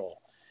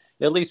special.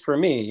 At least for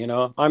me,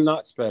 I'm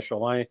not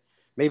special. I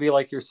maybe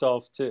like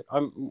yourself to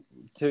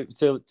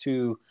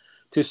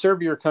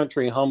serve your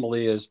country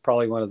humbly is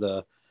probably one of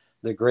the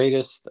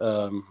greatest.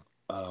 I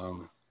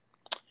don't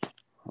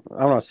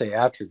want to say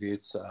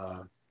attributes.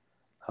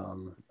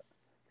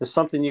 It's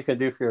something you can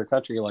do for your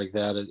country like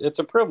that. It's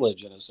a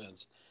privilege in a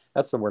sense.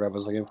 That's the word I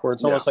was looking for.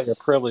 It's almost like a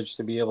privilege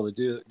to be able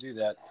to do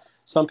that.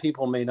 Some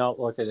people may not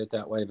look at it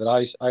that way, but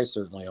I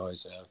certainly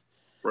always have.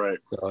 Right.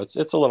 So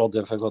it's a little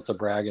difficult to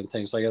brag and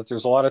things like that.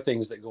 There's a lot of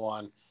things that go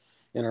on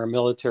in our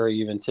military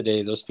even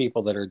today. Those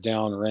people that are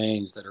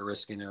downrange that are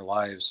risking their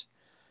lives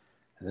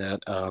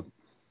that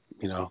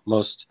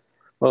most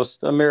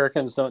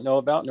Americans don't know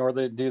about, nor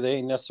do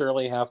they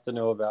necessarily have to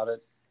know about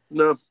it.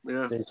 No,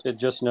 yeah. They should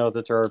just know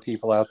that there are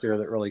people out there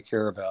that really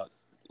care about.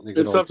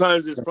 And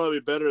sometimes it's probably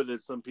better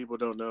that some people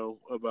don't know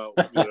about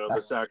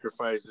the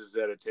sacrifices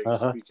that it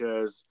takes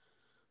because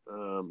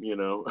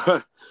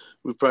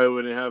we probably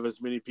wouldn't have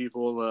as many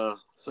people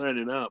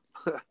signing up.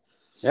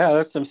 Yeah,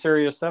 that's some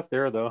serious stuff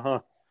there, though, huh?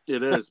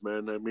 It is,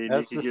 man. I mean,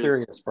 that's the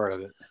serious part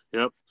of it.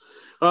 Yep.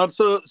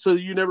 So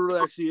you never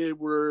really actually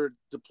were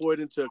deployed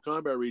into a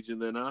combat region,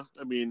 then, huh?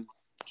 I mean,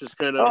 just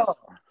kind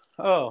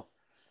of.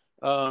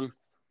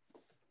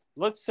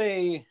 Let's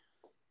say,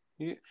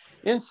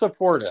 in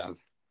support of.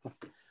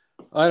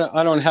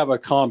 I don't have a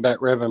combat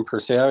ribbon per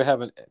se. I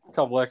have a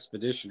couple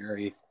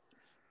expeditionary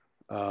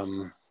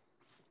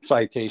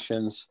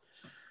citations.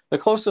 The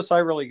closest I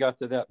really got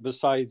to that,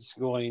 besides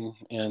going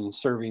and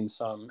serving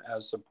some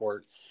as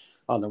support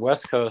on the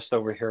West Coast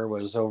over here,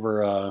 was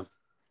over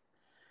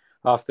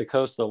off the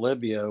coast of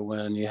Libya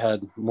when you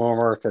had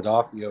Muammar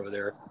Gaddafi over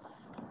there,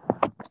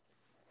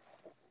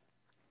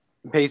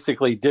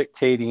 basically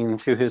dictating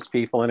to his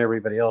people and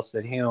everybody else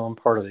that he owned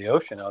part of the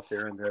ocean out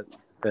there, and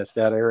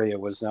that area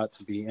was not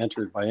to be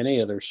entered by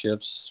any other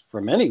ships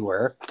from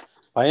anywhere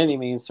by any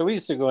means. So we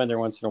used to go in there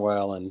once in a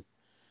while and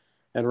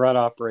run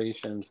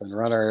operations and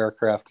run our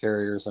aircraft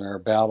carriers and our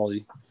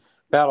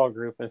battle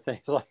group and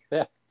things like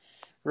that,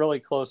 really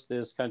close to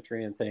his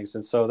country and things.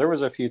 And so there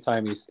was a few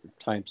times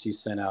he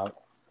sent out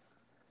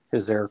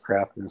his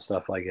aircraft and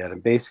stuff like that.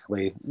 And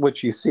basically,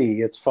 what you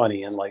see, it's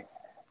funny in like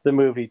the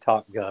movie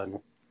Top Gun,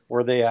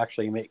 where they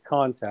actually make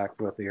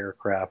contact with the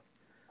aircraft.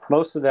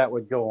 Most of that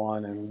would go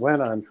on and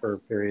went on for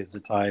periods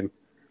of time.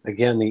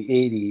 Again, the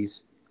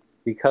 80s,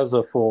 because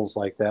of fools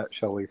like that,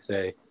 shall we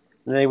say,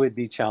 they would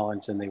be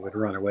challenged and they would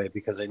run away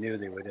because they knew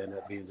they would end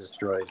up being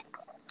destroyed,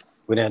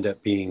 would end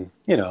up being,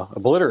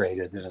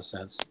 obliterated in a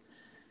sense.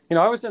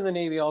 I was in the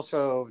Navy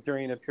also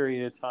during a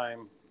period of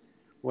time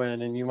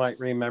when, and you might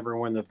remember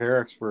when the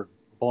barracks were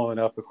blowing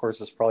up. Of course,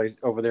 it's probably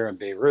over there in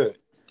Beirut.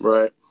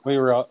 Right. We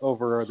were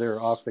over there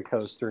off the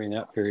coast during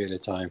that period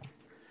of time.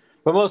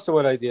 But most of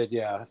what I did,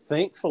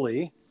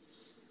 thankfully,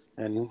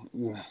 and,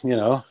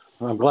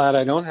 I'm glad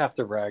I don't have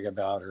to brag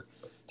about or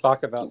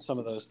talk about some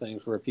of those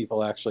things where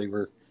people actually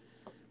were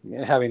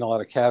having a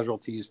lot of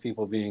casualties,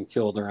 people being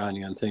killed around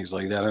you and things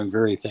like that. I'm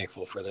very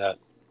thankful for that.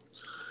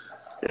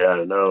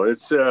 Yeah, no,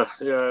 it's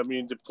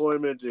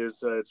deployment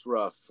is it's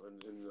rough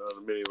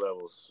on many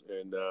levels,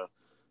 and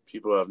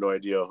people have no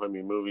idea. I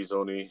mean, movies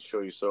only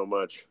show you so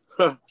much.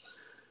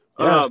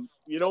 Yeah.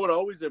 What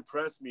always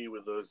impressed me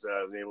with those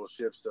naval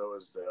ships though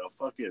is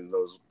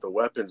the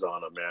weapons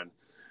on them, man,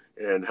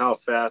 and how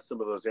fast some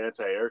of those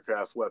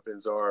anti-aircraft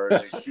weapons are.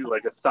 They shoot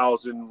like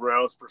 1,000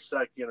 rounds per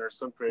second or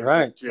some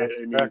crazy shit.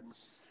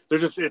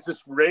 It's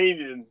just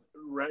raining,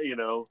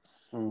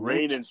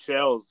 rain and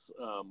shells.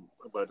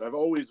 But I've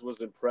always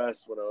was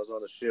impressed when I was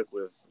on the ship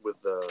with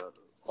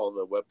all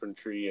the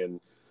weaponry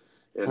and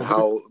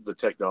how the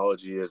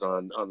technology is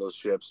on those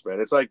ships, man.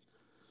 It's like,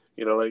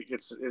 it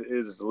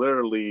is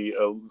literally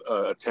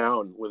a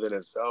town within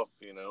itself,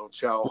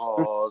 chow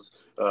halls,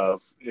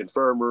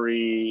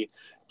 infirmary,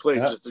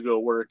 places to go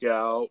work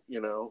out,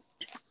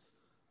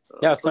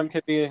 some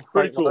could be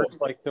quite large, cool.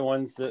 Like the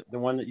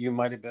one that you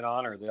might have been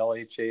on, or the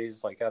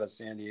LHAs, like out of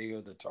San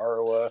Diego, the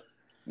Tarawa.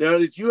 Now,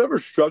 did you ever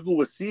struggle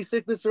with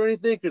seasickness or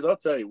anything? Because I'll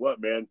tell you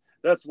what, man,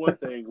 that's one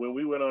thing. When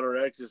we went on our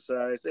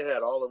exercise, they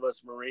had all of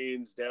us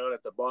Marines down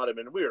at the bottom,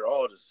 and we were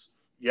all just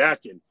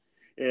yakking.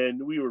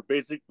 And we were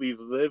basically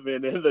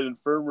living in the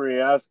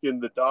infirmary asking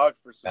the doc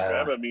for some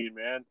Dramamine,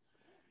 man.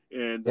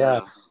 And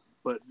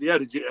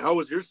how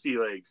was your sea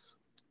legs?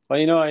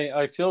 Well,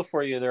 I feel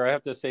for you there. I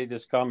have to say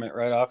this comment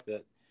right off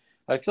that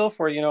I feel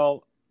for,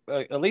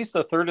 at least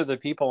a third of the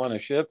people on a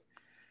ship,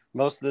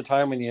 most of the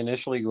time when you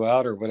initially go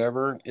out or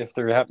whatever, if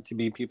there happen to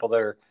be people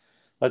that are,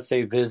 let's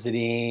say,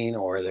 visiting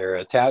or they're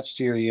attached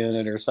to your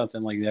unit or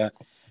something like that,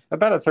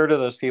 about a third of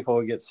those people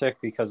would get sick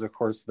because, of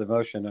course, the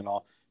motion and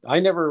all. I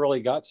never really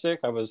got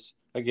sick. I was,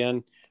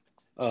 again,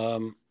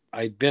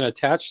 I'd been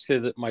attached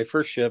to my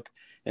first ship,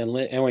 and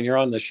when you're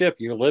on the ship,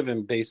 you're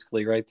living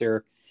basically right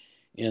there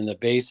in the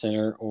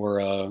basin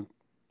or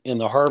in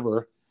the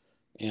harbor,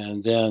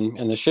 and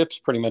the ship's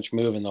pretty much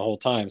moving the whole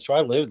time. So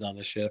I lived on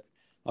the ship,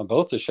 on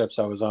both the ships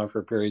I was on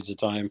for periods of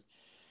time.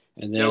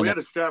 And then we had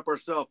to strap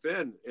ourselves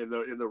in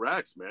the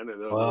racks, man, and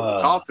the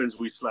coffins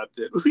we slept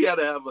in. We had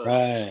to have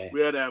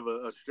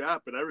a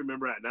strap. And I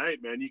remember at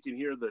night, man, you can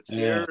hear the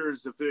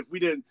chairs. Yeah. If we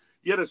didn't,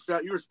 you had to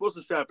strap. You were supposed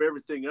to strap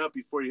everything up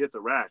before you hit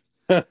the rack.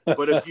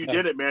 But if you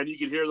didn't, man, you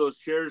could hear those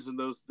chairs and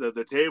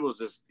the tables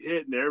just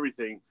hitting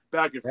everything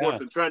back and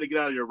forth and trying to get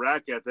out of your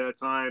rack at that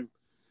time.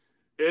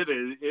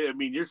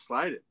 You're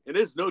sliding. It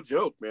is no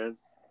joke, man.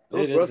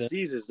 Those rough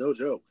seas is no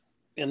joke.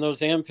 And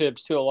those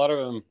amphibs too, a lot of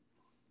them,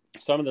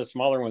 some of the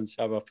smaller ones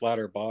have a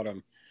flatter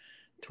bottom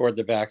toward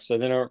the back, so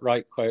they don't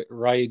ride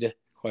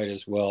quite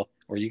as well,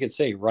 or you could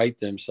say right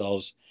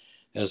themselves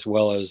as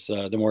well as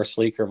the more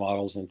sleeker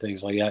models and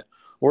things like that,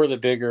 or the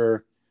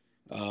bigger,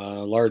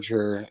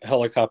 larger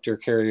helicopter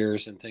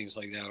carriers and things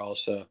like that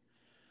also.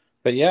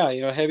 But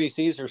heavy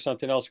seas are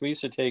something else we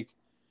used to take,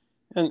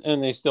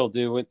 and they still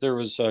do. There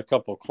was a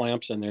couple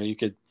clamps in there. You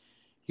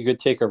could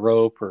take a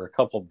rope or a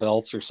couple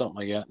belts or something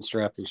like that and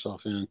strap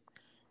yourself in.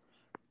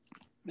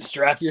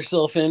 Strap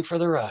yourself in for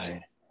the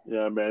ride.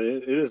 Yeah, man,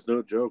 it is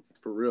no joke,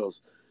 for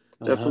reals.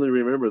 Definitely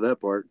remember that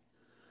part.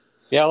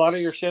 Yeah, a lot of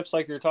your ships,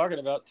 like you're talking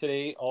about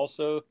today,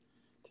 also,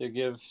 to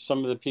give some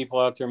of the people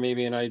out there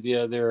maybe an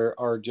idea, there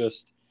are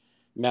just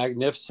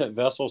magnificent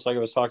vessels, like I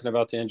was talking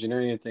about the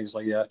engineering and things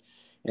like that.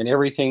 And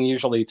everything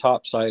usually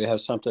topside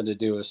has something to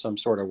do with some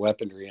sort of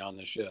weaponry on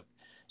the ship,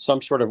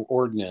 some sort of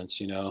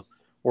ordnance,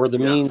 or the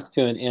means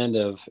to an end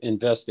of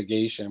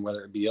investigation,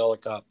 whether it be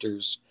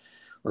helicopters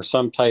or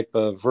some type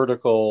of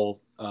vertical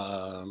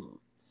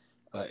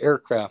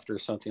aircraft or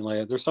something like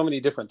that. There's so many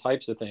different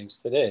types of things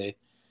today,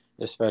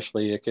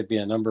 especially it could be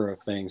a number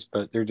of things,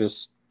 but they're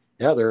just,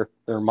 they're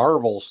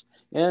marvels.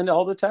 And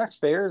all the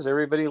taxpayers,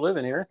 everybody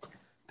living here,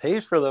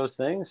 pays for those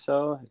things.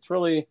 So it's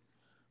really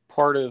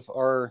part of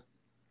our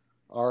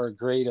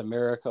great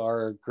America,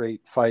 our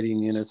great fighting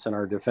units and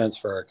our defense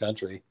for our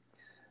country.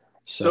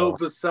 So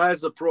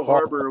besides the Pearl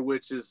Harbor,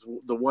 which is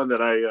the one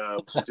that I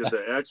did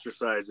the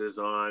exercises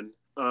on,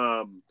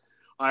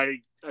 I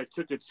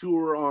took a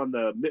tour on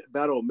the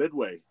Battle of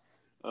Midway.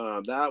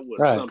 That was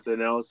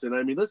something else. And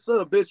I mean, this son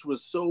of a bitch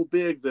was so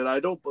big that I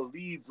don't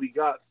believe we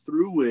got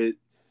through it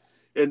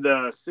in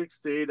the 6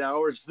 to 8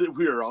 hours that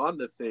we were on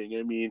the thing.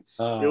 I mean,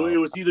 it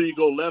was either you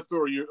go left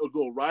or you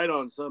go right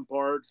on some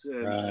parts,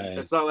 and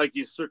it's not like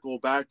you circle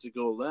back to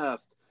go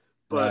left.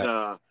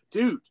 But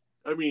dude,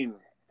 I mean,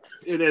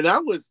 and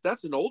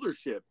that's an older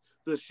ship.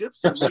 The ships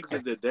they're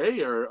making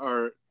today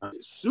are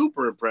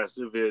super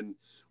impressive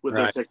with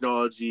their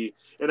technology.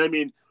 And I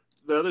mean,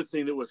 the other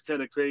thing that was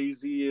kind of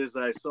crazy is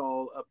I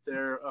saw up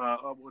there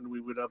when we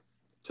went up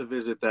to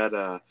visit that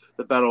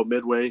the Battle of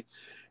Midway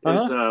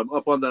is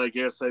up on the, I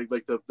guess,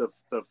 like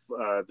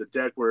the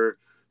deck where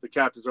the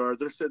captains are.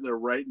 They're sitting there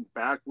writing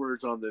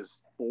backwards on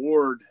this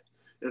board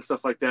and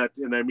stuff like that.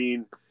 And I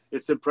mean,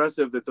 it's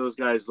impressive that those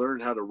guys learn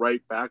how to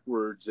write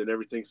backwards and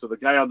everything. So the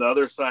guy on the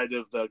other side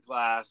of the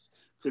glass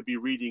could be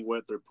reading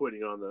what they're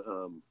putting on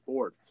the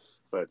board.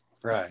 But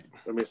I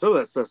mean, some of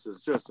that stuff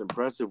is just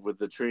impressive with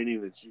the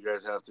training that you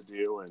guys have to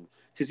do. And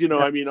because,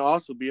 I mean,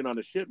 also being on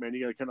a ship, man,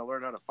 you got to kind of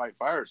learn how to fight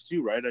fires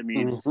too, right? I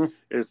mean,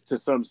 it's to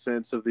some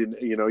sense of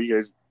you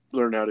guys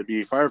learn how to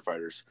be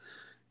firefighters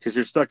because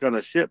you're stuck on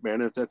a ship,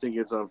 man. If that thing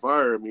gets on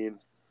fire, I mean,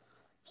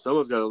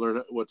 someone's got to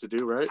learn what to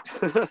do, right?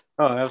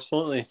 Oh,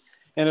 absolutely.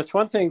 And it's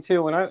one thing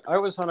too, when I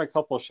was on a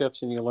couple of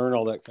ships and you learn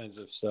all that kinds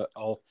of stuff,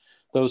 all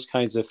those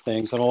kinds of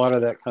things. And a lot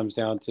of that comes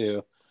down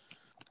to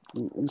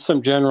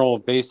some general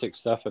basic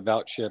stuff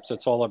about ships.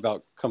 It's all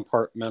about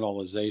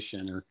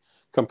compartmentalization or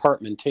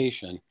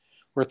compartmentation,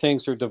 where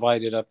things are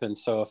divided up. And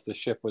so if the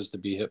ship was to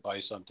be hit by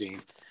something,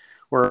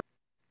 or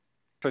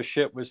if a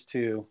ship was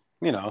to,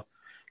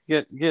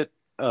 get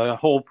a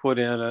hole put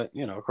in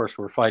of course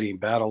we're fighting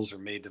battles or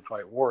made to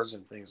fight wars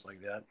and things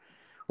like that,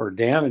 or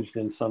damaged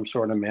in some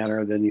sort of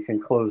manner, then you can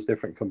close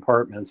different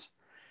compartments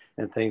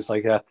and things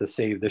like that to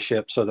save the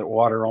ship so that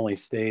water only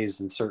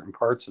stays in certain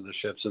parts of the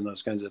ships and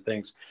those kinds of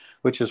things,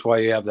 which is why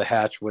you have the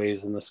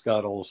hatchways and the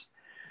scuttles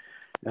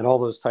and all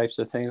those types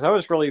of things. I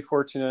was really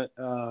fortunate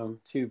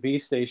to be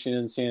stationed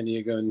in San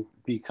Diego and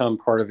become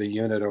part of a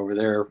unit over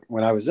there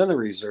when I was in the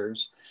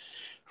reserves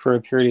for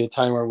a period of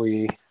time where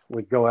we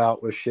would go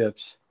out with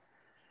ships,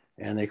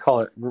 and they call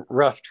it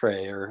rough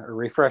tray or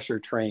refresher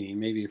training.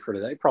 Maybe you've heard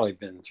of that. They've probably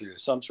been through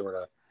some sort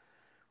of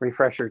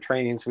refresher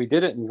trainings. We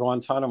did it in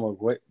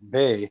Guantanamo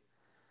Bay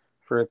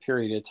for a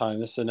period of time.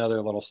 This is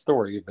another little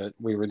story, but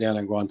we were down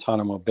in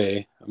Guantanamo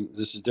Bay.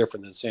 This is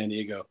different than San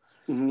Diego.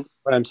 Mm-hmm.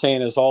 What I'm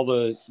saying is all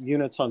the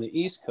units on the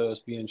East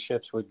Coast being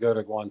ships would go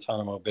to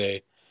Guantanamo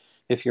Bay.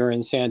 If you're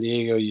in San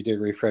Diego, you did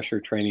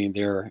refresher training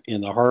there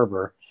in the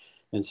harbor,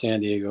 in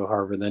San Diego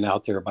Harbor, then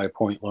out there by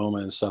Point Loma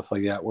and stuff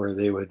like that, where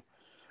they would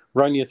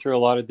run you through a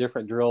lot of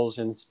different drills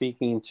and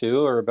speaking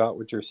to or about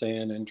what you're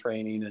saying and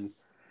training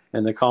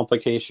and the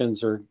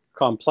complications or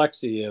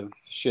complexity of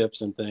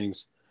ships and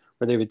things,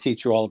 where they would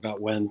teach you all about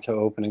when to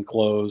open and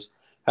close,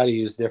 how to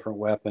use different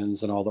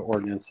weapons and all the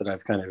ordnance that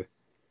I've kind of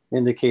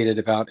indicated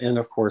about, and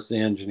of course the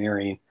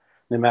engineering,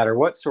 no matter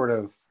what sort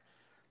of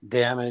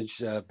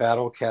damage,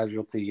 battle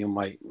casualty you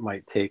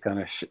might take on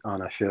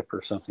a ship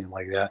or something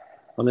like that.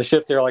 On the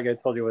ship there, like I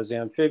told you, was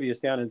amphibious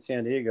down in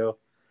San Diego.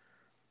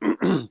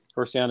 Of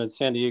course, down in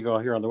San Diego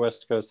here on the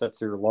West Coast, that's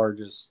their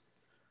largest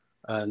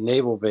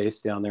naval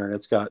base down there, and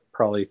it's got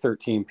probably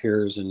 13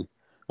 piers, and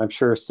I'm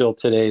sure still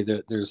today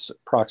that there's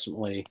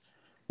approximately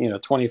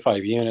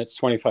 25 units,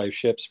 25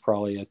 ships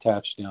probably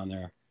attached down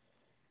there.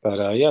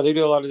 But yeah, they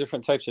do a lot of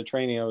different types of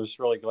training. I was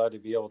really glad to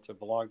be able to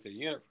belong to a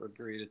unit for a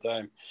period of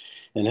time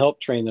and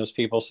help train those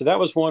people. So that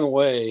was one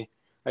way.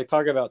 I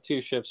talk about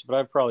 2 ships, but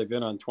I've probably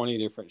been on 20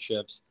 different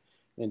ships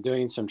and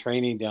doing some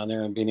training down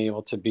there and being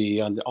able to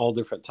be on all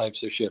different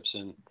types of ships.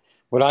 And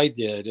what I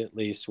did at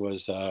least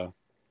was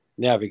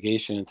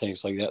navigation and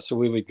things like that. So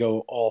we would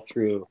go all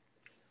through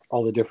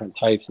all the different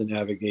types of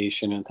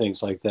navigation and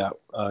things like that,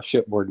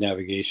 shipboard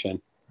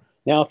navigation.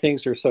 Now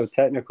things are so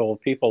technical.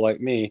 People like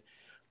me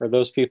are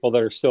those people that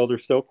they're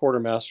still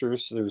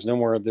quartermasters. There's no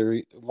more.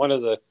 One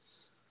of the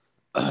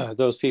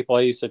those people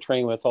I used to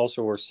train with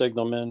also were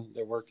signalmen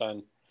that worked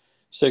on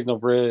signal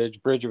bridge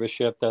of a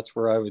ship. That's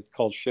where I would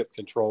call ship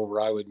control,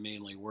 where I would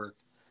mainly work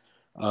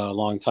a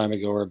long time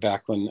ago, or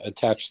back when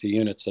attached to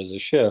units as a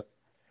ship.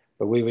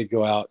 But we would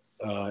go out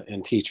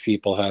and teach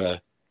people how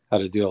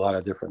to do a lot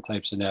of different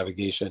types of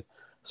navigation.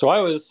 So I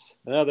was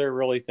another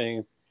really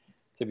thing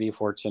to be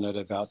fortunate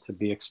about, to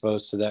be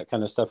exposed to that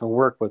kind of stuff and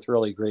work with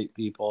really great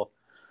people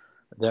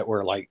that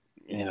were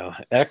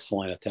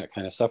excellent at that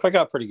kind of stuff. I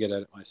got pretty good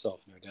at it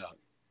myself, no doubt.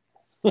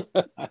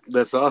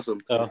 That's awesome.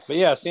 But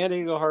yeah, San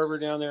Diego Harbor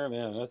down there,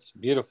 man, that's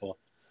beautiful.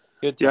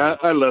 Good time.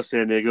 Yeah, I love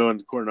San Diego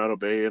and Coronado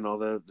Bay and all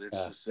that. It's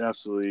just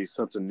absolutely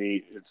something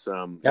neat. It's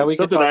we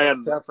could talk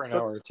about that for an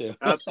hour or two.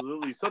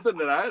 Absolutely. Something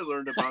that I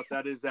learned about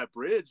that is that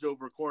bridge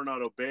over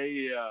Coronado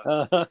Bay.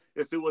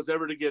 If it was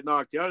ever to get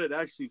knocked down, it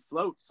actually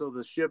floats so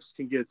the ships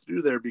can get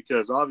through there,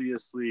 because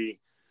obviously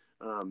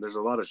there's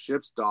a lot of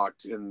ships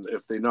docked, and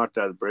if they knocked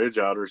that bridge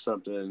out or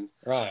something,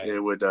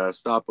 it would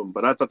stop them.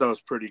 But I thought that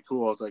was pretty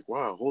cool. I was like,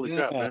 wow, holy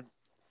crap, man.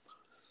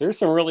 There's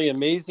some really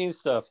amazing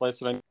stuff.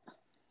 That's what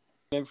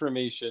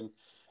information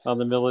on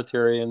the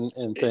military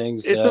and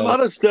things. It's a lot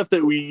of stuff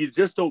that we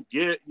just don't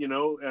get,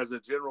 as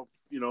a general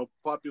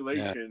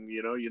population,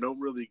 you don't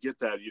really get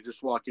that. You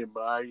just walk in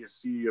by, you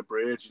see a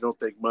bridge, you don't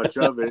think much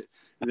of it.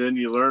 And then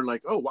you learn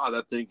like, oh, wow,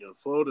 that thing can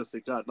float if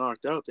it got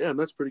knocked out. Damn,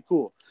 that's pretty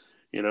cool.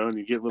 And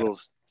you get little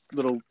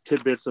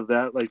tidbits of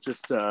that. Like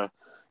just,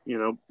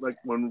 like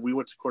when we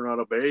went to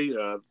Coronado Bay,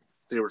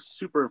 they were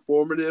super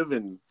informative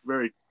and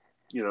very,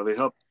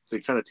 they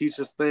kind of teach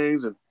us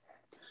things and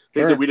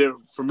things that we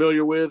didn't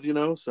familiar with,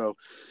 so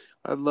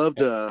I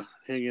loved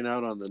hanging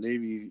out on the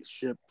Navy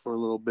ship for a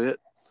little bit.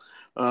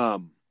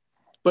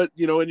 But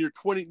in your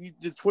you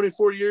did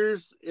 24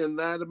 years in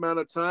that amount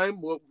of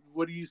time.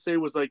 What do you say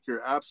was like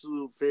your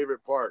absolute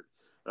favorite part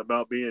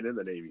about being in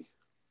the Navy?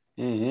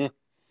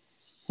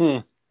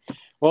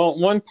 Well,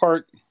 one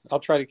part, I'll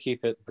try to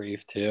keep it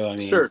brief too. I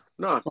mean, sure.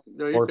 No,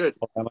 you're good.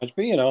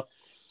 But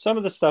some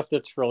of the stuff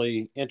that's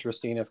really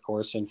interesting, of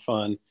course, and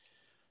fun,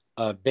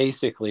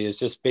 basically is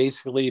just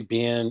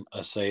being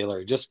a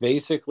sailor, just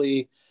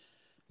basically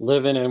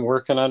living and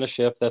working on a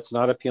ship. That's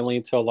not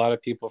appealing to a lot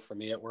of people. For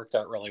me, it worked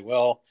out really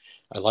well.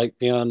 I liked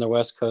being on the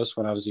West Coast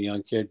when I was a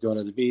young kid, going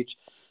to the beach.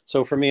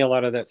 So for me, a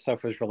lot of that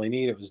stuff was really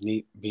neat. It was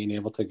neat being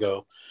able to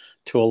go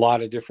to a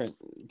lot of different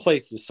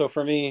places. So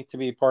for me to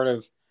be part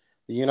of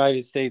the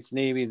United States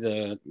Navy,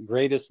 the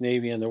greatest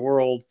Navy in the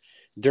world,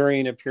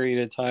 during a period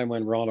of time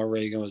when Ronald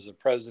Reagan was the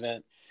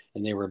president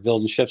and they were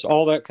building ships,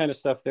 all that kind of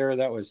stuff there,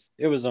 it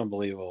was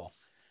unbelievable.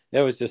 It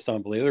was just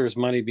unbelievable. There was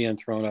money being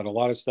thrown at a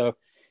lot of stuff,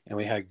 and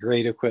we had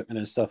great equipment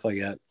and stuff like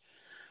that.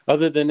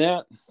 Other than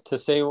that, to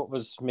say what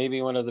was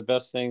maybe one of the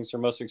best things or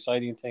most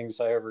exciting things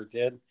I ever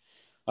did,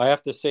 I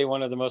have to say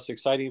one of the most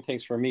exciting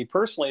things for me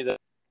personally that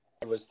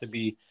was to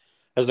be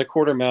as a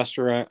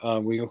quartermaster.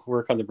 We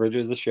work on the bridge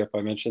of the ship. I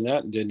mentioned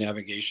that, and did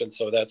navigation.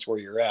 So that's where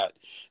you're at.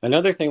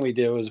 Another thing we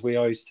did was we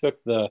always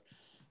took the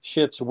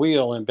ship's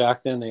wheel, and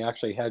back then they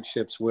actually had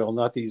ship's wheel,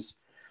 not these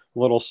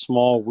little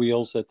small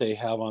wheels that they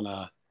have on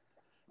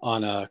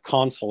a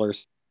console or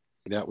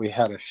that. We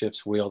had a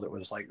ship's wheel that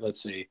was like,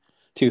 let's see,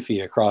 2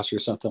 feet across or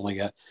something like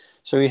that.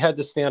 So we had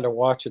to stand a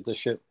watch at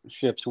the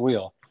ship's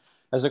wheel.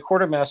 As a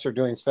quartermaster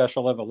doing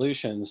special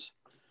evolutions,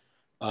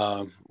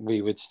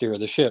 we would steer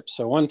the ship.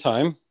 So one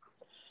time,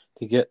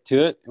 to get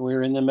to it, we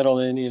were in the middle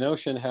of the Indian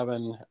Ocean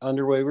having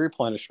underway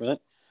replenishment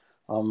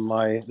on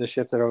the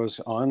ship that I was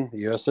on,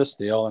 the USS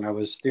Dale, and I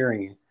was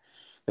steering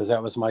because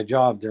that was my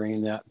job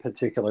during that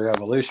particular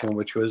evolution,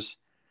 which was,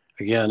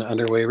 again,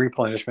 underway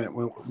replenishment,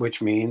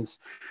 which means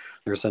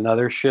there's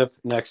another ship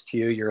next to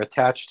you. You're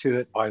attached to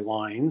it by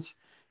lines.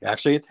 You're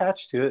actually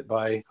attached to it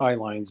by high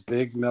lines,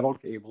 big metal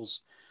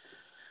cables,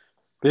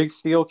 big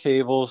steel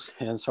cables.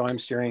 And so I'm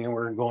steering and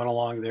we're going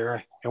along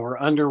there and we're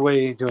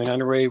doing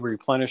underway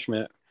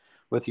replenishment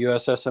with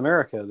USS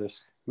America,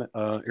 this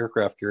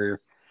aircraft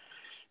carrier.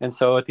 And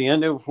so at the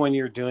end of when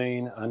you're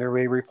doing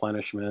underway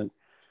replenishment,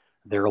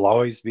 there will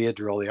always be a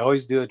drill. They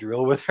always do a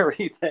drill with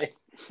everything.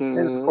 And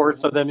of course,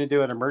 so then to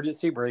do an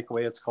emergency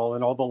breakaway, it's called,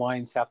 and all the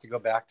lines have to go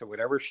back to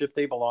whatever ship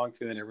they belong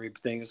to and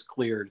everything is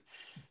cleared.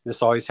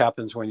 This always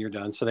happens when you're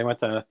done. So they went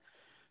to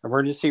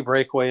emergency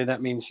breakaway.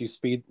 That means you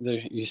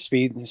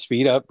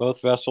speed up.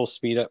 Both vessels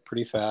speed up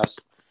pretty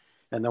fast.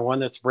 And the one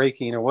that's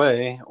breaking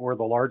away, or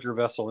the larger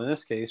vessel in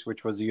this case,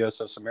 which was the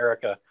USS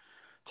America,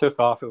 took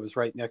off. It was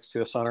right next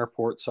to us on our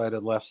port side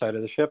of the left side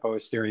of the ship. I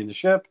was steering the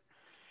ship.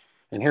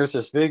 And here's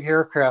this big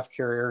aircraft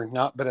carrier,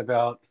 not but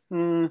about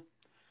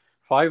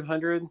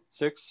 500,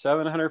 600,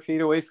 700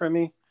 feet away from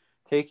me,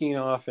 taking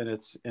off. And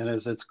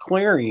as it's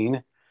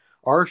clearing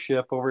our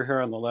ship over here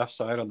on the left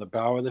side, on the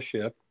bow of the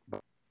ship,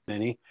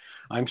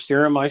 I'm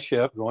steering my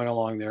ship going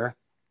along there.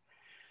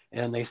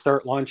 And they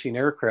start launching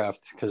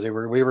aircraft because we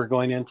were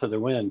going into the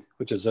wind,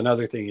 which is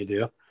another thing you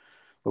do.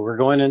 But we're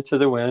going into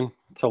the wind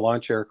to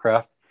launch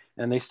aircraft,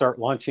 and they start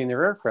launching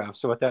their aircraft.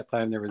 So at that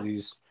time, there were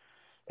these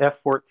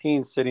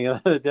F-14 sitting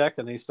on the deck,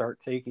 and they start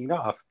taking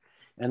off,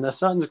 and the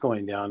sun's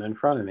going down in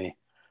front of me.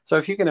 So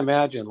if you can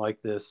imagine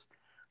like this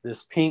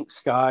pink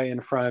sky in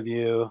front of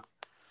you,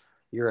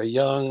 you're a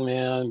young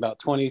man, about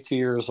 22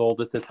 years old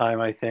at the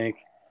time, I think,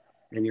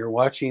 and you're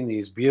watching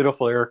these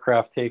beautiful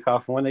aircraft take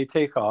off. And when they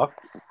take off,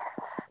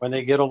 when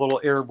they get a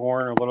little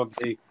airborne,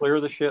 they clear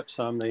the ship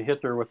some, they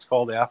hit their what's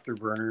called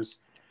afterburners.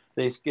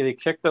 They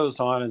kick those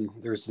on, and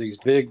there's these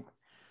big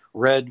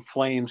red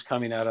flames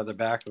coming out of the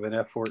back of an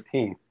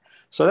F-14.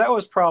 So that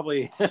was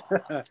probably,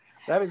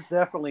 that is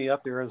definitely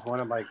up there as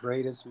one of my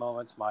greatest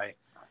moments, my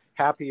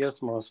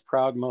happiest, most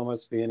proud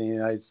moments being in the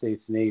United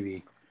States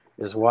Navy,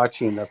 is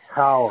watching the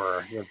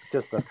power,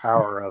 just the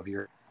power of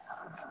your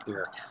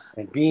there.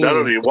 And being not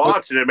only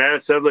watching it, man,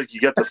 it sounds like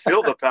you get to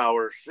feel the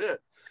power. Shit.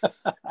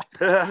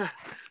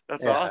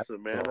 That's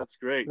awesome, man. Cool. That's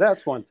great.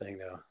 That's one thing,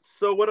 though.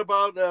 So what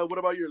about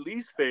your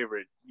least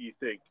favorite, you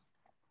think?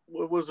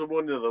 What was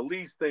one of the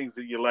least things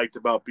that you liked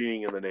about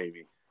being in the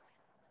Navy?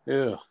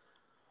 Yeah.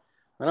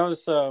 When I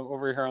was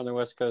over here on the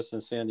West Coast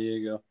in San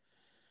Diego,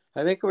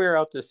 I think we were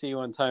out to sea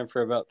one time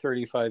for about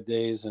 35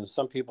 days, and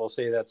some people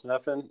say that's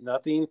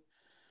nothing.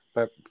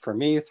 But for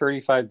me,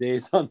 35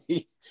 days on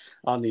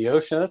the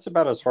ocean, that's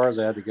about as far as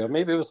I had to go.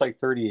 Maybe it was like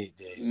 38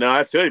 days. No,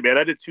 I feel you, man.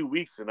 I did 2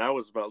 weeks, and I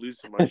was about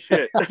losing my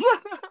shit.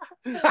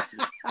 Like,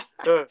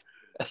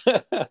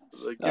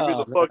 give me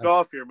the fuck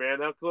off here, man.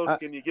 How close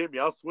can you get me?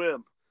 I'll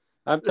swim.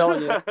 I'm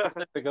telling you, the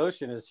Pacific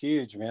Ocean is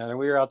huge, man. And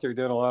we were out there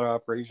doing a lot of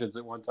operations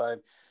at one time,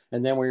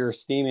 and then we were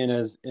steaming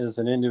as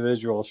an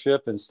individual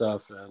ship and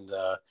stuff. And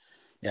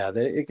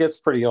it gets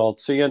pretty old.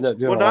 So you end up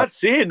doing not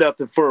seeing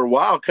nothing for a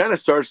while kind of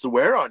starts to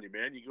wear on you,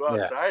 man. You go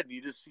outside and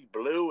you just see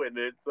blue, and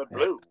it's a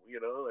blue,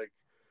 like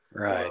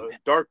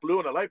dark blue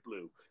and a light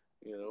blue.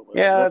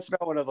 That's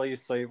about one of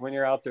these. So when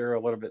you're out there a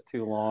little bit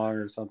too long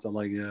or something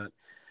like that.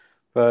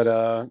 But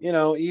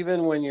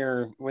even when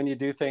you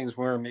do things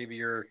where maybe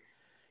you're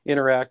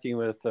interacting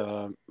with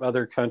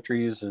other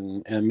countries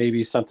and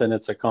maybe something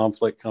that's a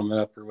conflict coming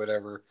up or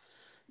whatever,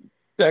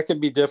 that can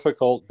be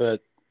difficult,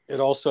 but it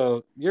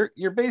also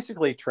you're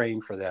basically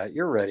trained for that.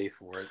 You're ready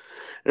for it.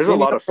 There's a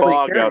lot of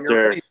fog out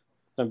there. Ready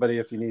for somebody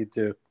if you need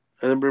to.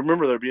 And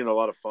remember there being a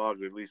lot of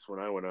fog, at least when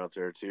I went out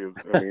there too.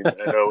 I mean,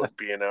 I know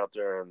being out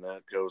there on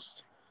that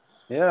coast,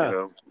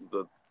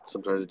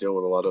 sometimes you deal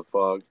with a lot of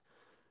fog.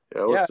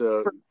 Yeah, it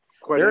was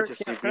quite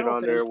interesting being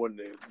on there when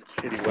the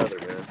shitty weather,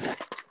 man.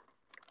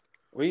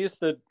 We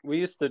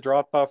used to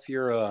drop off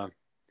your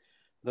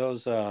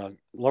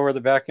lower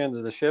the back end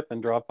of the ship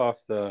and drop off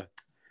those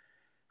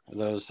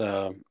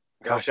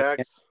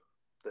LCACs?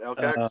 The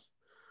LCACs?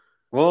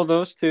 Well,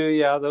 those two,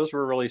 those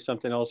were really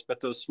something else. But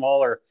those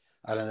smaller,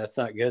 I don't know, that's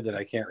not good that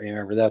I can't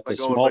remember that. Like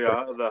the smaller,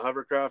 the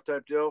hovercraft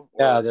type deal?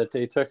 Yeah, that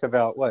they took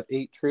about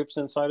 8 troops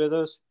inside of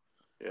those.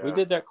 Yeah. We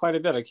did that quite a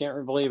bit. I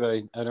can't believe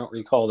I don't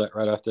recall that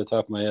right off the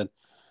top of my head.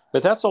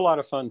 But that's a lot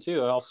of fun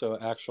too. Also,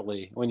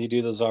 actually, when you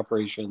do those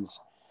operations,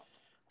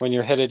 when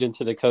you're headed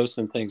into the coast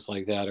and things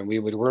like that, and we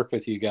would work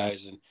with you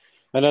guys. And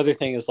another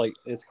thing is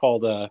it's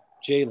called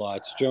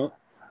JLOTS,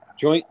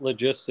 Joint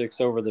Logistics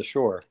Over the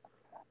Shore,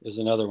 is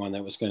another one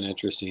that was kind of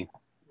interesting.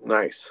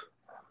 Nice.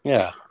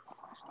 Yeah.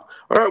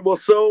 All right. Well,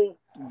 so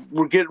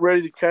we're getting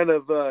ready to kind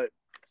of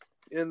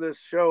end this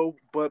show,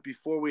 but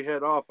before we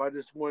head off, I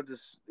just wanted to.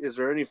 Is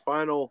there any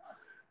final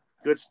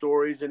good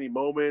stories? Any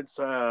moments?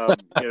 I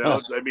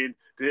mean,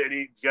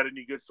 you got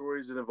any good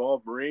stories that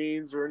involve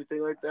Marines or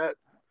anything like that?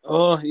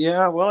 Oh,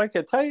 yeah. Well, I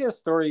could tell you a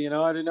story.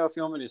 I didn't know if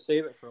you want me to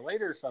save it for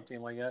later or something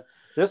like that.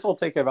 This will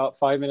take about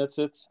 5 minutes.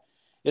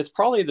 It's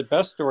probably the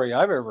best story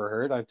I've ever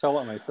heard. I tell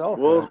it myself.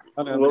 Well,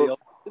 I don't know anybody else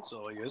did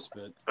so, I guess,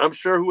 but I'm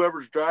sure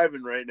whoever's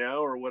driving right now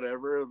or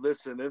whatever,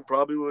 listening,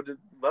 probably would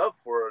love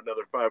for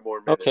another 5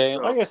 more minutes. Okay.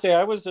 So. Like I say,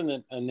 I was in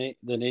the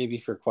Navy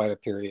for quite a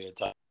period of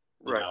time.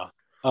 Right.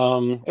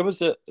 It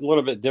was a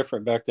little bit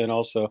different back then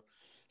also.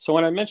 So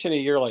when I mention a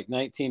year like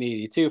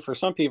 1982, for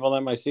some people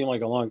that might seem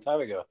like a long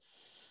time ago.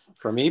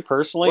 For me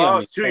personally, I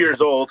was 2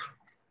 years old.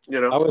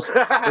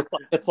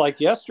 It's like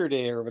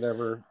yesterday or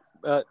whatever.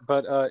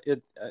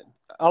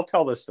 I'll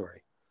tell this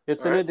story.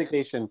 It's an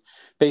indication,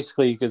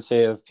 basically, you could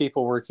say, of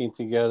people working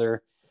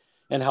together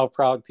and how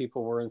proud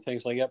people were and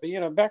things like that. But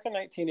back in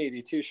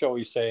 1982, shall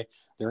we say,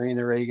 during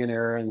the Reagan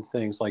era and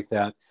things like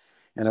that,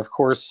 and of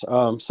course,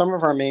 some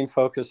of our main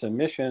focus and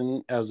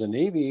mission as a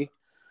Navy,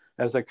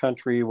 as a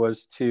country,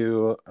 was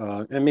to,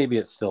 and maybe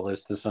it still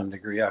is to some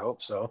degree, I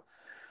hope so,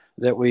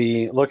 that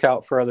we look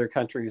out for other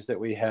countries that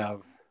we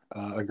have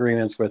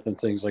agreements with and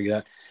things like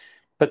that.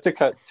 But to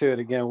cut to it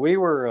again, we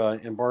were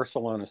in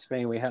Barcelona,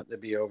 Spain. We happened to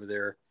be over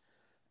there,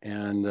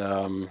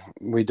 and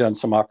we'd done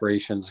some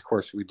operations. Of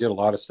course, we did a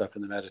lot of stuff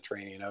in the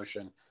Mediterranean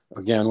Ocean,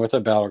 again, with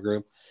a battle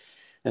group.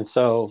 And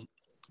so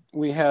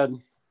we had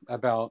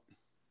about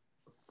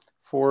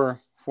four,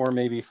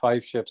 maybe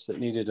 5 ships that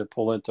needed to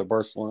pull into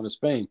Barcelona,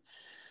 Spain.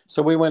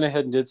 So we went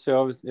ahead and did so.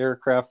 I was the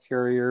aircraft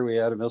carrier. We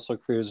had a missile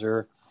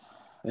cruiser,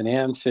 an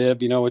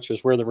amphib, which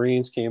was where the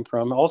Marines came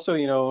from. Also,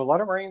 a lot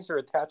of Marines are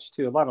attached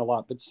to,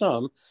 but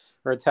some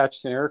are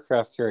attached to an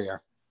aircraft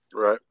carrier.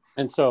 Right.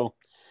 And so,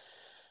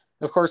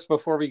 of course,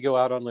 before we go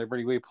out on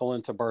Liberty, we pull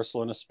into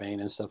Barcelona, Spain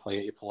and stuff like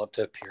that. You pull up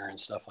to a pier and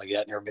stuff like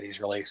that. And everybody's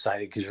really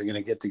excited because you're going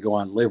to get to go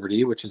on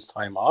Liberty, which is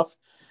time off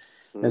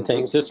and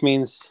things. This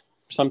means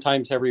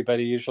sometimes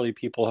usually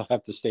people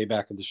have to stay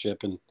back at the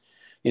ship and,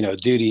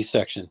 duty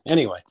section.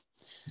 Anyway.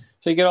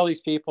 So you get all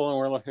these people and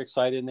we're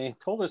excited, and they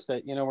told us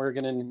that, we're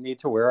going to need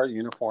to wear our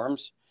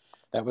uniforms.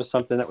 That was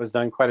something that was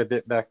done quite a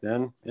bit back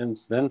then. And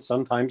then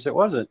sometimes it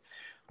wasn't.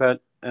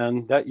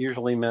 And that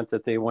usually meant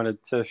that they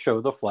wanted to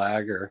show the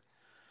flag or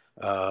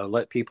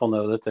let people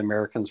know that the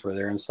Americans were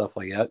there and stuff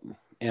like that.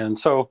 And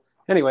so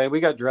anyway, we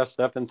got dressed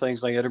up and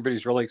things like that.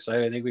 Everybody's really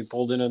excited. I think we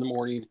pulled in the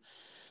morning.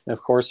 And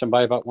of course, and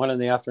by about 1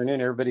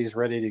 PM, everybody's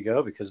ready to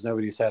go because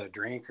nobody's had a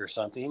drink or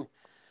something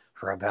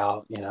for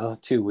about,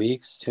 2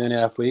 weeks,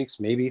 2.5 weeks,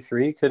 maybe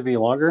 3, could be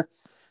longer.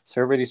 So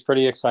everybody's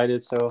pretty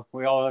excited. So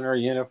we all in our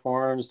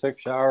uniforms, took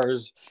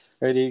showers,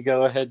 ready to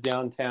go, head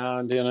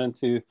downtown, down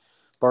into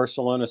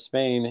Barcelona,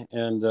 Spain.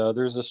 And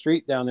there's a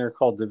street down there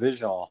called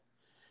Divisional.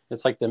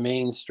 It's like the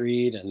main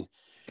street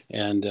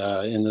and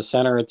in the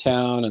center of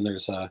town. And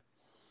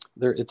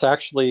it's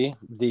actually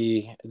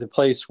the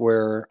place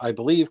where I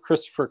believe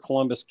Christopher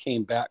Columbus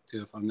came back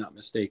to, if I'm not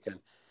mistaken.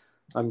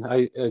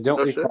 I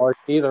don't recall.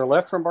 He either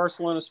left from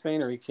Barcelona,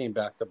 Spain, or he came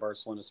back to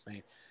Barcelona,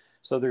 Spain.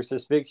 So there's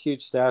this big,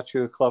 huge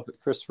statue of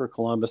Christopher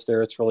Columbus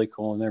there. It's really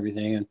cool and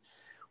everything. And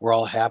we're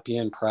all happy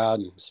and proud.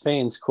 And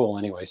Spain's cool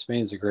anyway.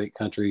 Spain's a great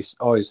country.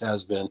 Always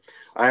has been.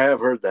 I have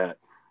heard that.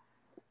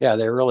 Yeah,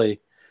 they're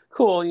really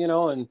cool,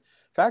 and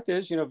fact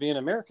is, being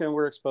American,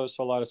 we're exposed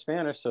to a lot of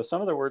Spanish. So some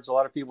of the words a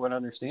lot of people would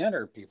understand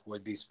or people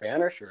would be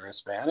Spanish or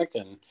Hispanic.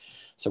 And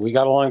so we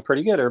got along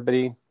pretty good.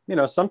 Everybody,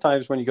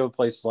 sometimes when you go to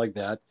places like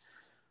that,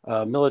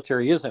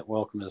 military isn't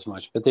welcome as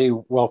much, but they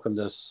welcomed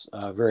us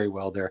very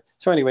well there.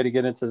 So anyway, to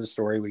get into the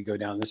story, we go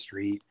down the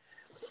street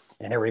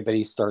and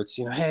everybody starts,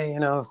 hey,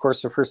 of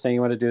course, the first thing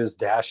you want to do is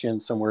dash in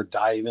somewhere,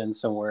 dive in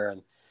somewhere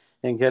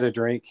and get a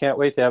drink. Can't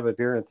wait to have a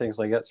beer and things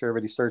like that. So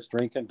everybody starts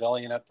drinking,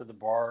 bellying up to the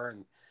bar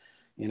and,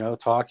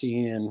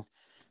 talking and,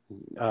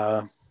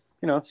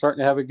 starting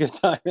to have a good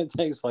time and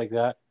things like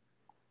that.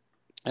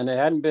 And it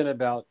hadn't been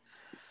about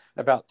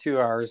 2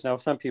 hours. Now,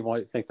 some people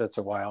might think that's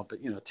a while,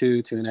 but,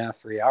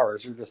 2.5, 3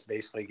 hours, we're just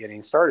basically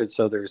getting started.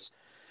 So there's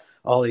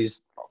all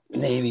these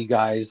Navy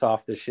guys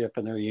off the ship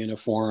in their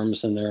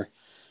uniforms and their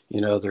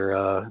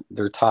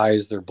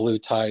ties, their blue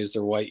ties,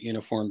 their white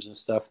uniforms and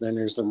stuff. And then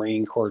there's the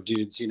Marine Corps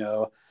dudes,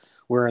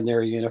 wearing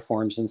their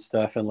uniforms and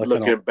stuff and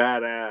looking all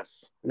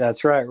badass.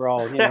 That's right. We're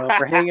all,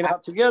 we're hanging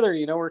out together,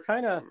 we're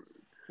kind of,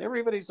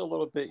 everybody's a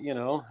little bit,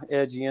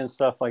 edgy and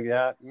stuff like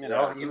that,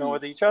 even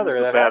with each other.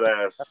 That badass.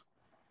 Happens.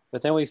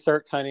 But then we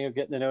start kind of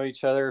getting to know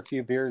each other, a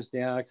few beers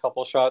down, a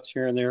couple shots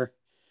here and there.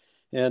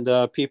 And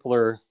people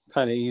are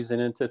kind of easing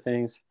into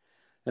things.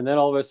 And then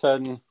all of a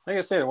sudden, like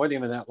I said, it wasn't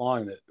even that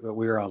long that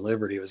we were on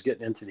Liberty. It was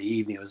getting into the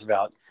evening. It was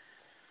about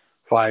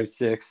 5,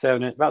 6,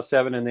 7, about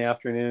 7 in the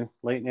afternoon,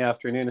 late in the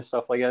afternoon and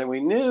stuff like that. And we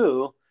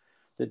knew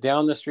that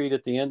down the street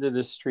at the end of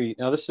the street,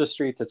 now this is a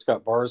street that's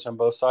got bars on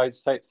both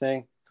sides type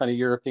thing, kind of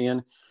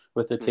European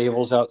with the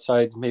tables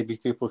outside. Maybe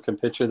people can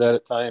picture that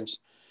at times.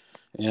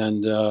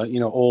 And,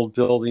 old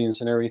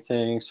buildings and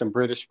everything, some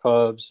British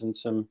pubs and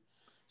some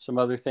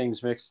other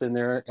things mixed in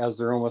there, as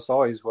there almost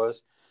always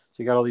was.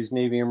 So you got all these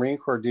Navy and Marine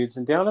Corps dudes.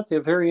 And down at the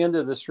very end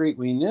of the street,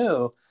 we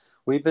knew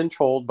we've been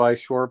told by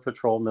Shore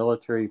Patrol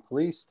military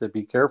police to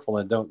be careful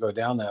and don't go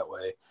down that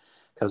way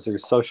because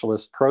there's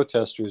socialist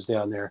protesters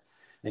down there.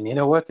 And you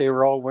know what? They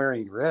were all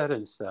wearing red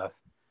and stuff.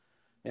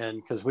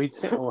 And because we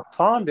saw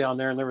them down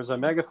there and there was a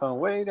megaphone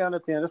way down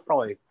at the end. It's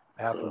probably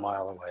half a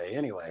mile away.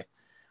 Anyway,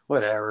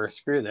 whatever.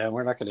 Screw them.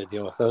 We're not going to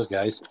deal with those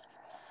guys.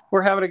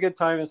 We're having a good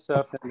time and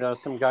stuff. And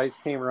some guys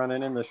came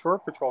running in. The Shore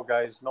Patrol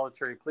guys,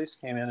 military police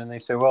came in and they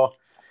said, well,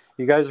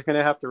 you guys are going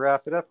to have to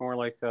wrap it up. And we're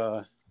like,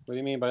 what do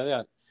you mean by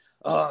that?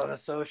 Oh, the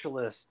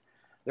socialists.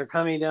 They're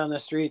coming down the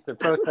street. The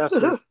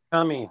protesters are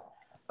coming.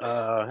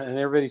 And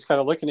everybody's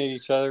kind of looking at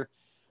each other.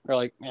 We're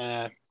like,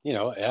 F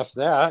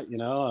that,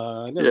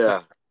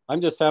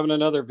 I'm just having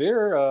another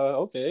beer.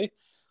 Okay,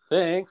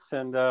 thanks.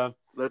 And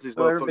let these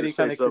so everybody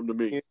kind of something to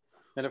me.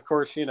 And of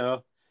course,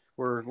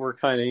 we're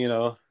kind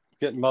of,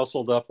 getting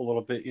muscled up a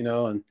little bit,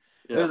 and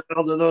who the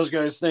hell do those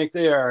guys think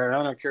they are? And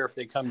I don't care if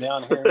they come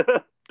down here.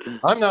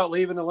 I'm not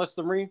leaving unless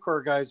the Marine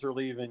Corps guys are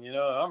leaving.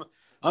 I'm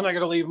not going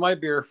to leave my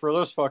beer for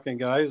those fucking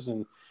guys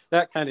and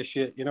that kind of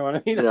shit. You know what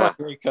I mean? Yeah.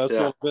 We cuss a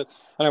little bit.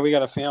 I know we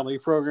got a family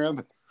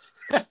program.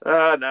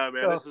 No,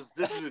 man,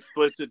 this is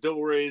explicit. Don't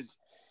worry.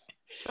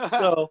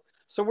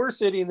 So we're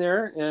sitting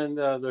there, and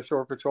the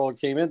Shore Patrol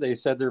came in. They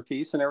said their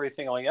piece and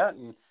everything like that,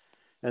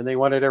 and they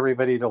wanted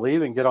everybody to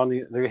leave and get on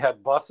they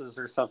had buses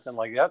or something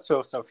like that.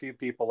 So a few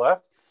people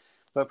left,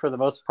 but for the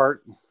most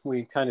part,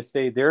 we kind of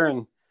stayed there,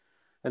 and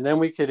then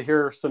we could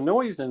hear some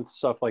noise and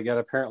stuff like that.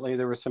 Apparently,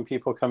 there were some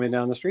people coming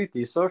down the street.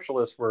 These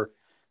socialists were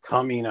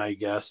coming, I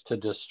guess, to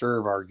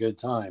disturb our good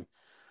time.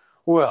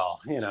 Well,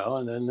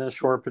 and then the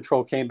Shore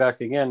Patrol came back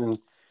again, and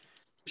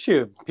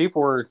shoot,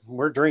 people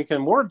were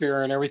drinking more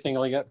beer and everything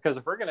like that, because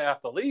if we're going to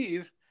have to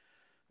leave,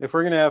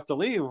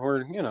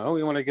 we're,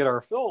 we want to get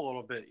our fill a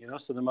little bit,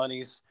 so the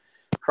money's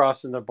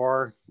crossing the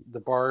bar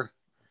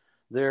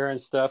there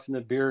and stuff, and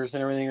the beers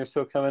and everything are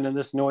still coming, and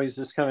this noise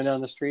is coming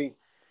down the street.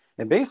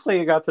 And basically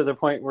it got to the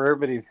point where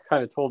everybody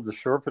kind of told the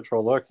Shore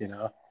Patrol, look,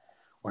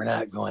 we're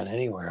not going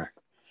anywhere.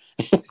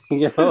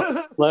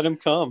 Let them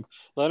come.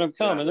 Yeah.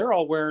 And they're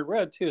all wearing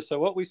red too. So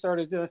what we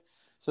started doing,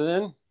 so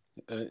then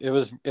it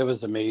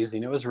was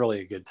amazing. It was really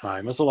a good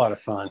time. It was a lot of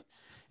fun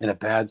in a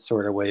bad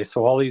sort of way.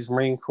 So all these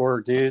Marine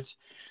Corps dudes,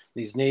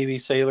 these Navy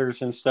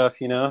sailors and stuff,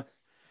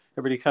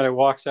 everybody kind of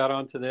walks out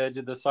onto the edge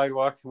of the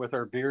sidewalk with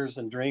our beers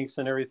and drinks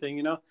and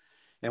everything,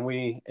 and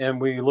we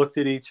looked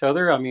at each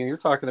other. I mean, you're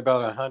talking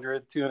about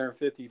 100,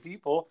 250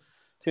 people,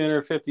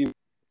 250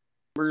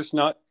 members,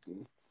 not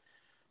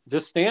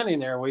just standing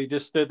there. We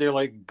just stood there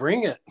like,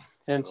 bring it.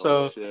 And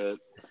shit.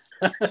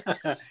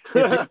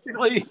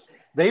 Basically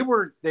they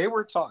were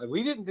taught,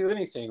 we didn't do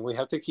anything. We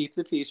have to keep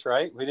the peace,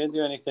 right? We didn't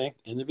do anything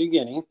in the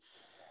beginning.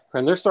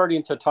 And they're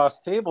starting to toss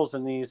tables,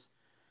 and these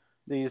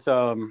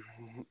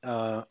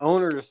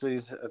owners,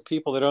 these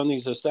people that own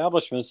these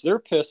establishments, they're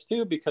pissed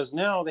too, because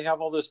now they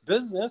have all this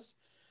business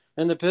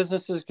and the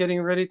business is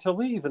getting ready to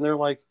leave. And they're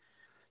like,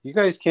 you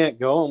guys can't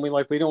go. And we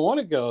don't want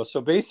to go.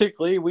 So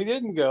basically we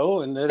didn't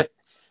go. And then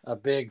a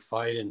big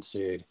fight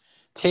ensued.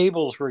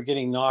 tables were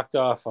getting knocked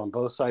off on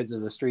both sides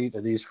of the street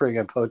of these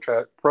friggin'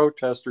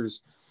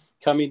 protesters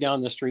coming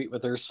down the street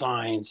with their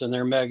signs and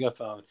their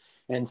megaphone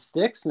and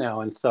sticks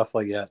now and stuff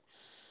like that.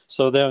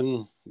 So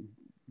then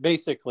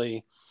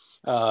basically,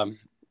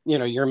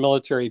 your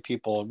military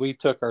people, we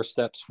took our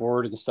steps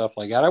forward and stuff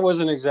like that. I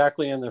wasn't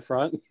exactly in the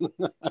front,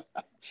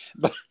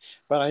 but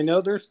I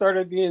know there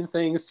started being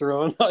things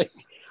thrown like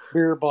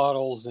beer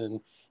bottles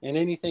and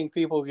anything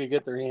people could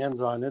get their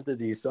hands on into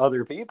these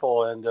other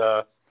people. And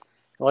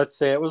let's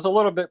say it was a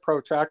little bit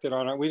protracted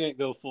on it. We didn't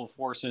go full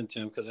force into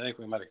them because I think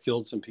we might have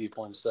killed some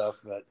people and stuff,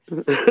 but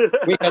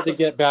we had to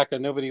get back,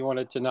 and nobody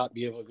wanted to not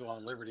be able to go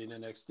on liberty the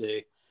next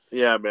day.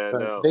 Yeah, man.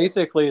 But no.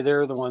 Basically,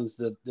 they're the ones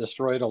that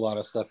destroyed a lot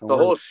of stuff. And the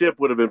whole ship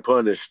would have been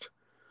punished.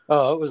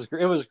 Oh, it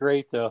was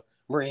great though.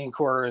 Marine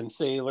Corps and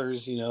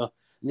sailors, Navy,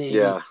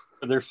 yeah,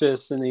 with their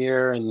fists in the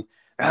air, and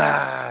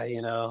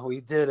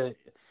we did it.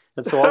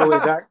 And so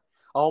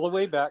all the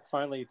way back,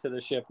 finally to the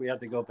ship, we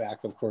had to go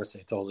back. Of course,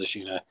 they told us,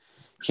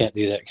 can't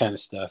do that kind of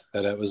stuff.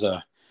 But it was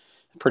a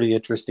pretty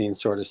interesting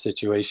sort of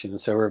situation.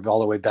 So we're all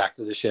the way back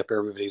to the ship.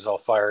 Everybody's all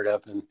fired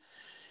up, and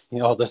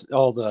all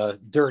the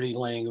dirty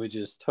language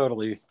is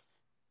totally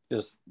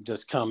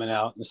just coming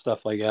out and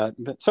stuff like that.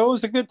 But so it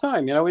was a good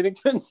time. We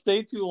didn't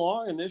stay too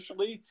long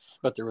initially,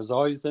 but there was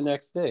always the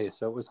next day.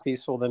 So it was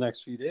peaceful the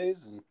next few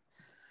days, and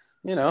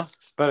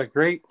but a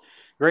great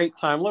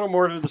time. A little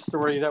more to the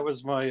story. That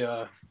was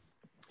my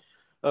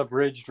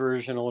abridged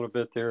version a little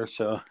bit there.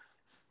 So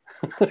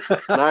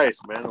nice,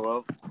 man.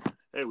 Well,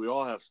 hey, we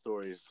all have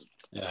stories.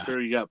 Yeah. I'm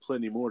sure you got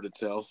plenty more to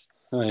tell.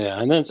 Oh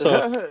yeah, and then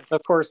so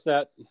of course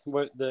the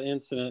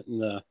incident and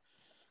the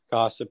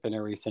gossip and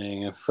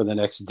everything for the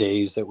next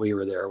days that we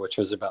were there, which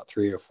was about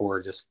 3 or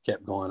 4, just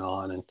kept going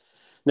on, and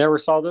never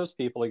saw those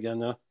people again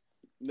though.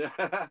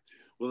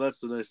 Well,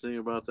 that's the nice thing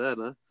about that,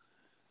 huh?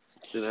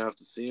 Didn't have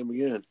to see them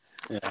again.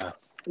 Yeah.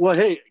 Well,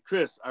 hey,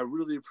 Chris, I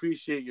really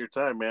appreciate your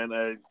time, man.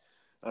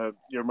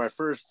 You're my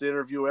first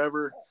interview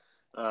ever.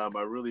 I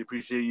really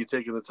appreciate you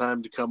taking the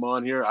time to come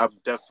on here. I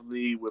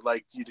definitely would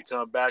like you to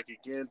come back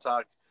again,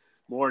 talk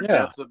more in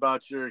depth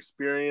about your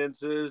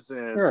experiences,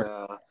 and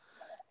sure.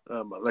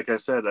 Like I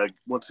said,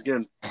 once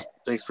again,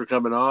 thanks for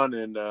coming on,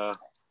 and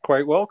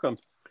quite welcome.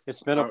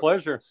 It's been a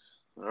pleasure.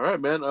 All right,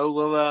 man. I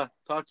will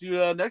talk to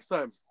you next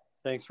time.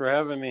 Thanks for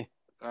having me.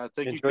 Thank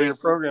you, Chris. Enjoy your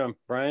program,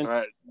 Brian. All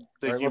right.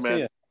 Thank you,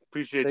 man.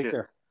 Appreciate you. Take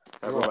care.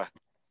 All right, bye-bye.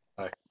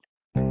 Bye.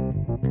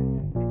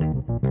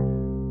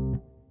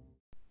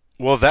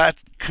 Well,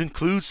 that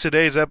concludes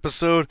today's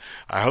episode.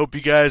 I hope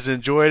you guys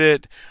enjoyed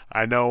it.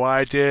 I know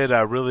I did.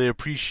 I really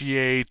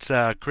appreciate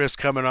Chris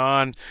coming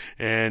on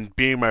and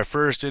being my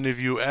first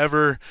interview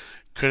ever.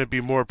 Couldn't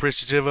be more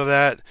appreciative of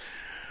that.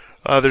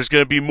 There's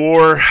going to be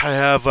more. I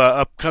have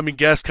upcoming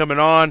guests coming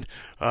on.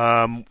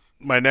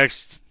 My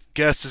next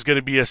guest is going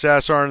to be a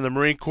SASR in the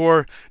Marine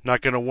Corps.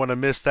 Not going to want to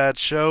miss that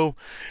show.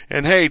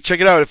 And hey,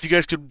 check it out. If you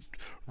guys could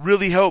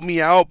really help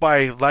me out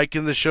by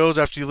liking the shows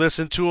after you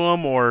listen to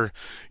them, or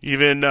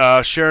even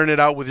sharing it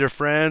out with your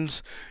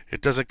friends.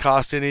 It doesn't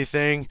cost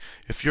anything.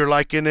 If you're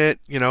liking it,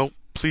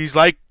 please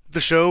like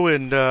the show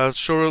and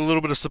show a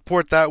little bit of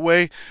support that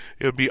way.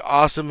 It would be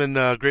awesome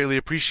and greatly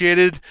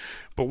appreciated.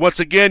 But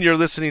once again, you're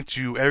listening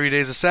to Every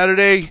Day's a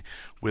Saturday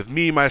with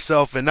me,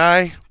 myself, and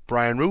I,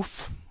 Brian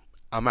Roof.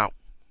 I'm out.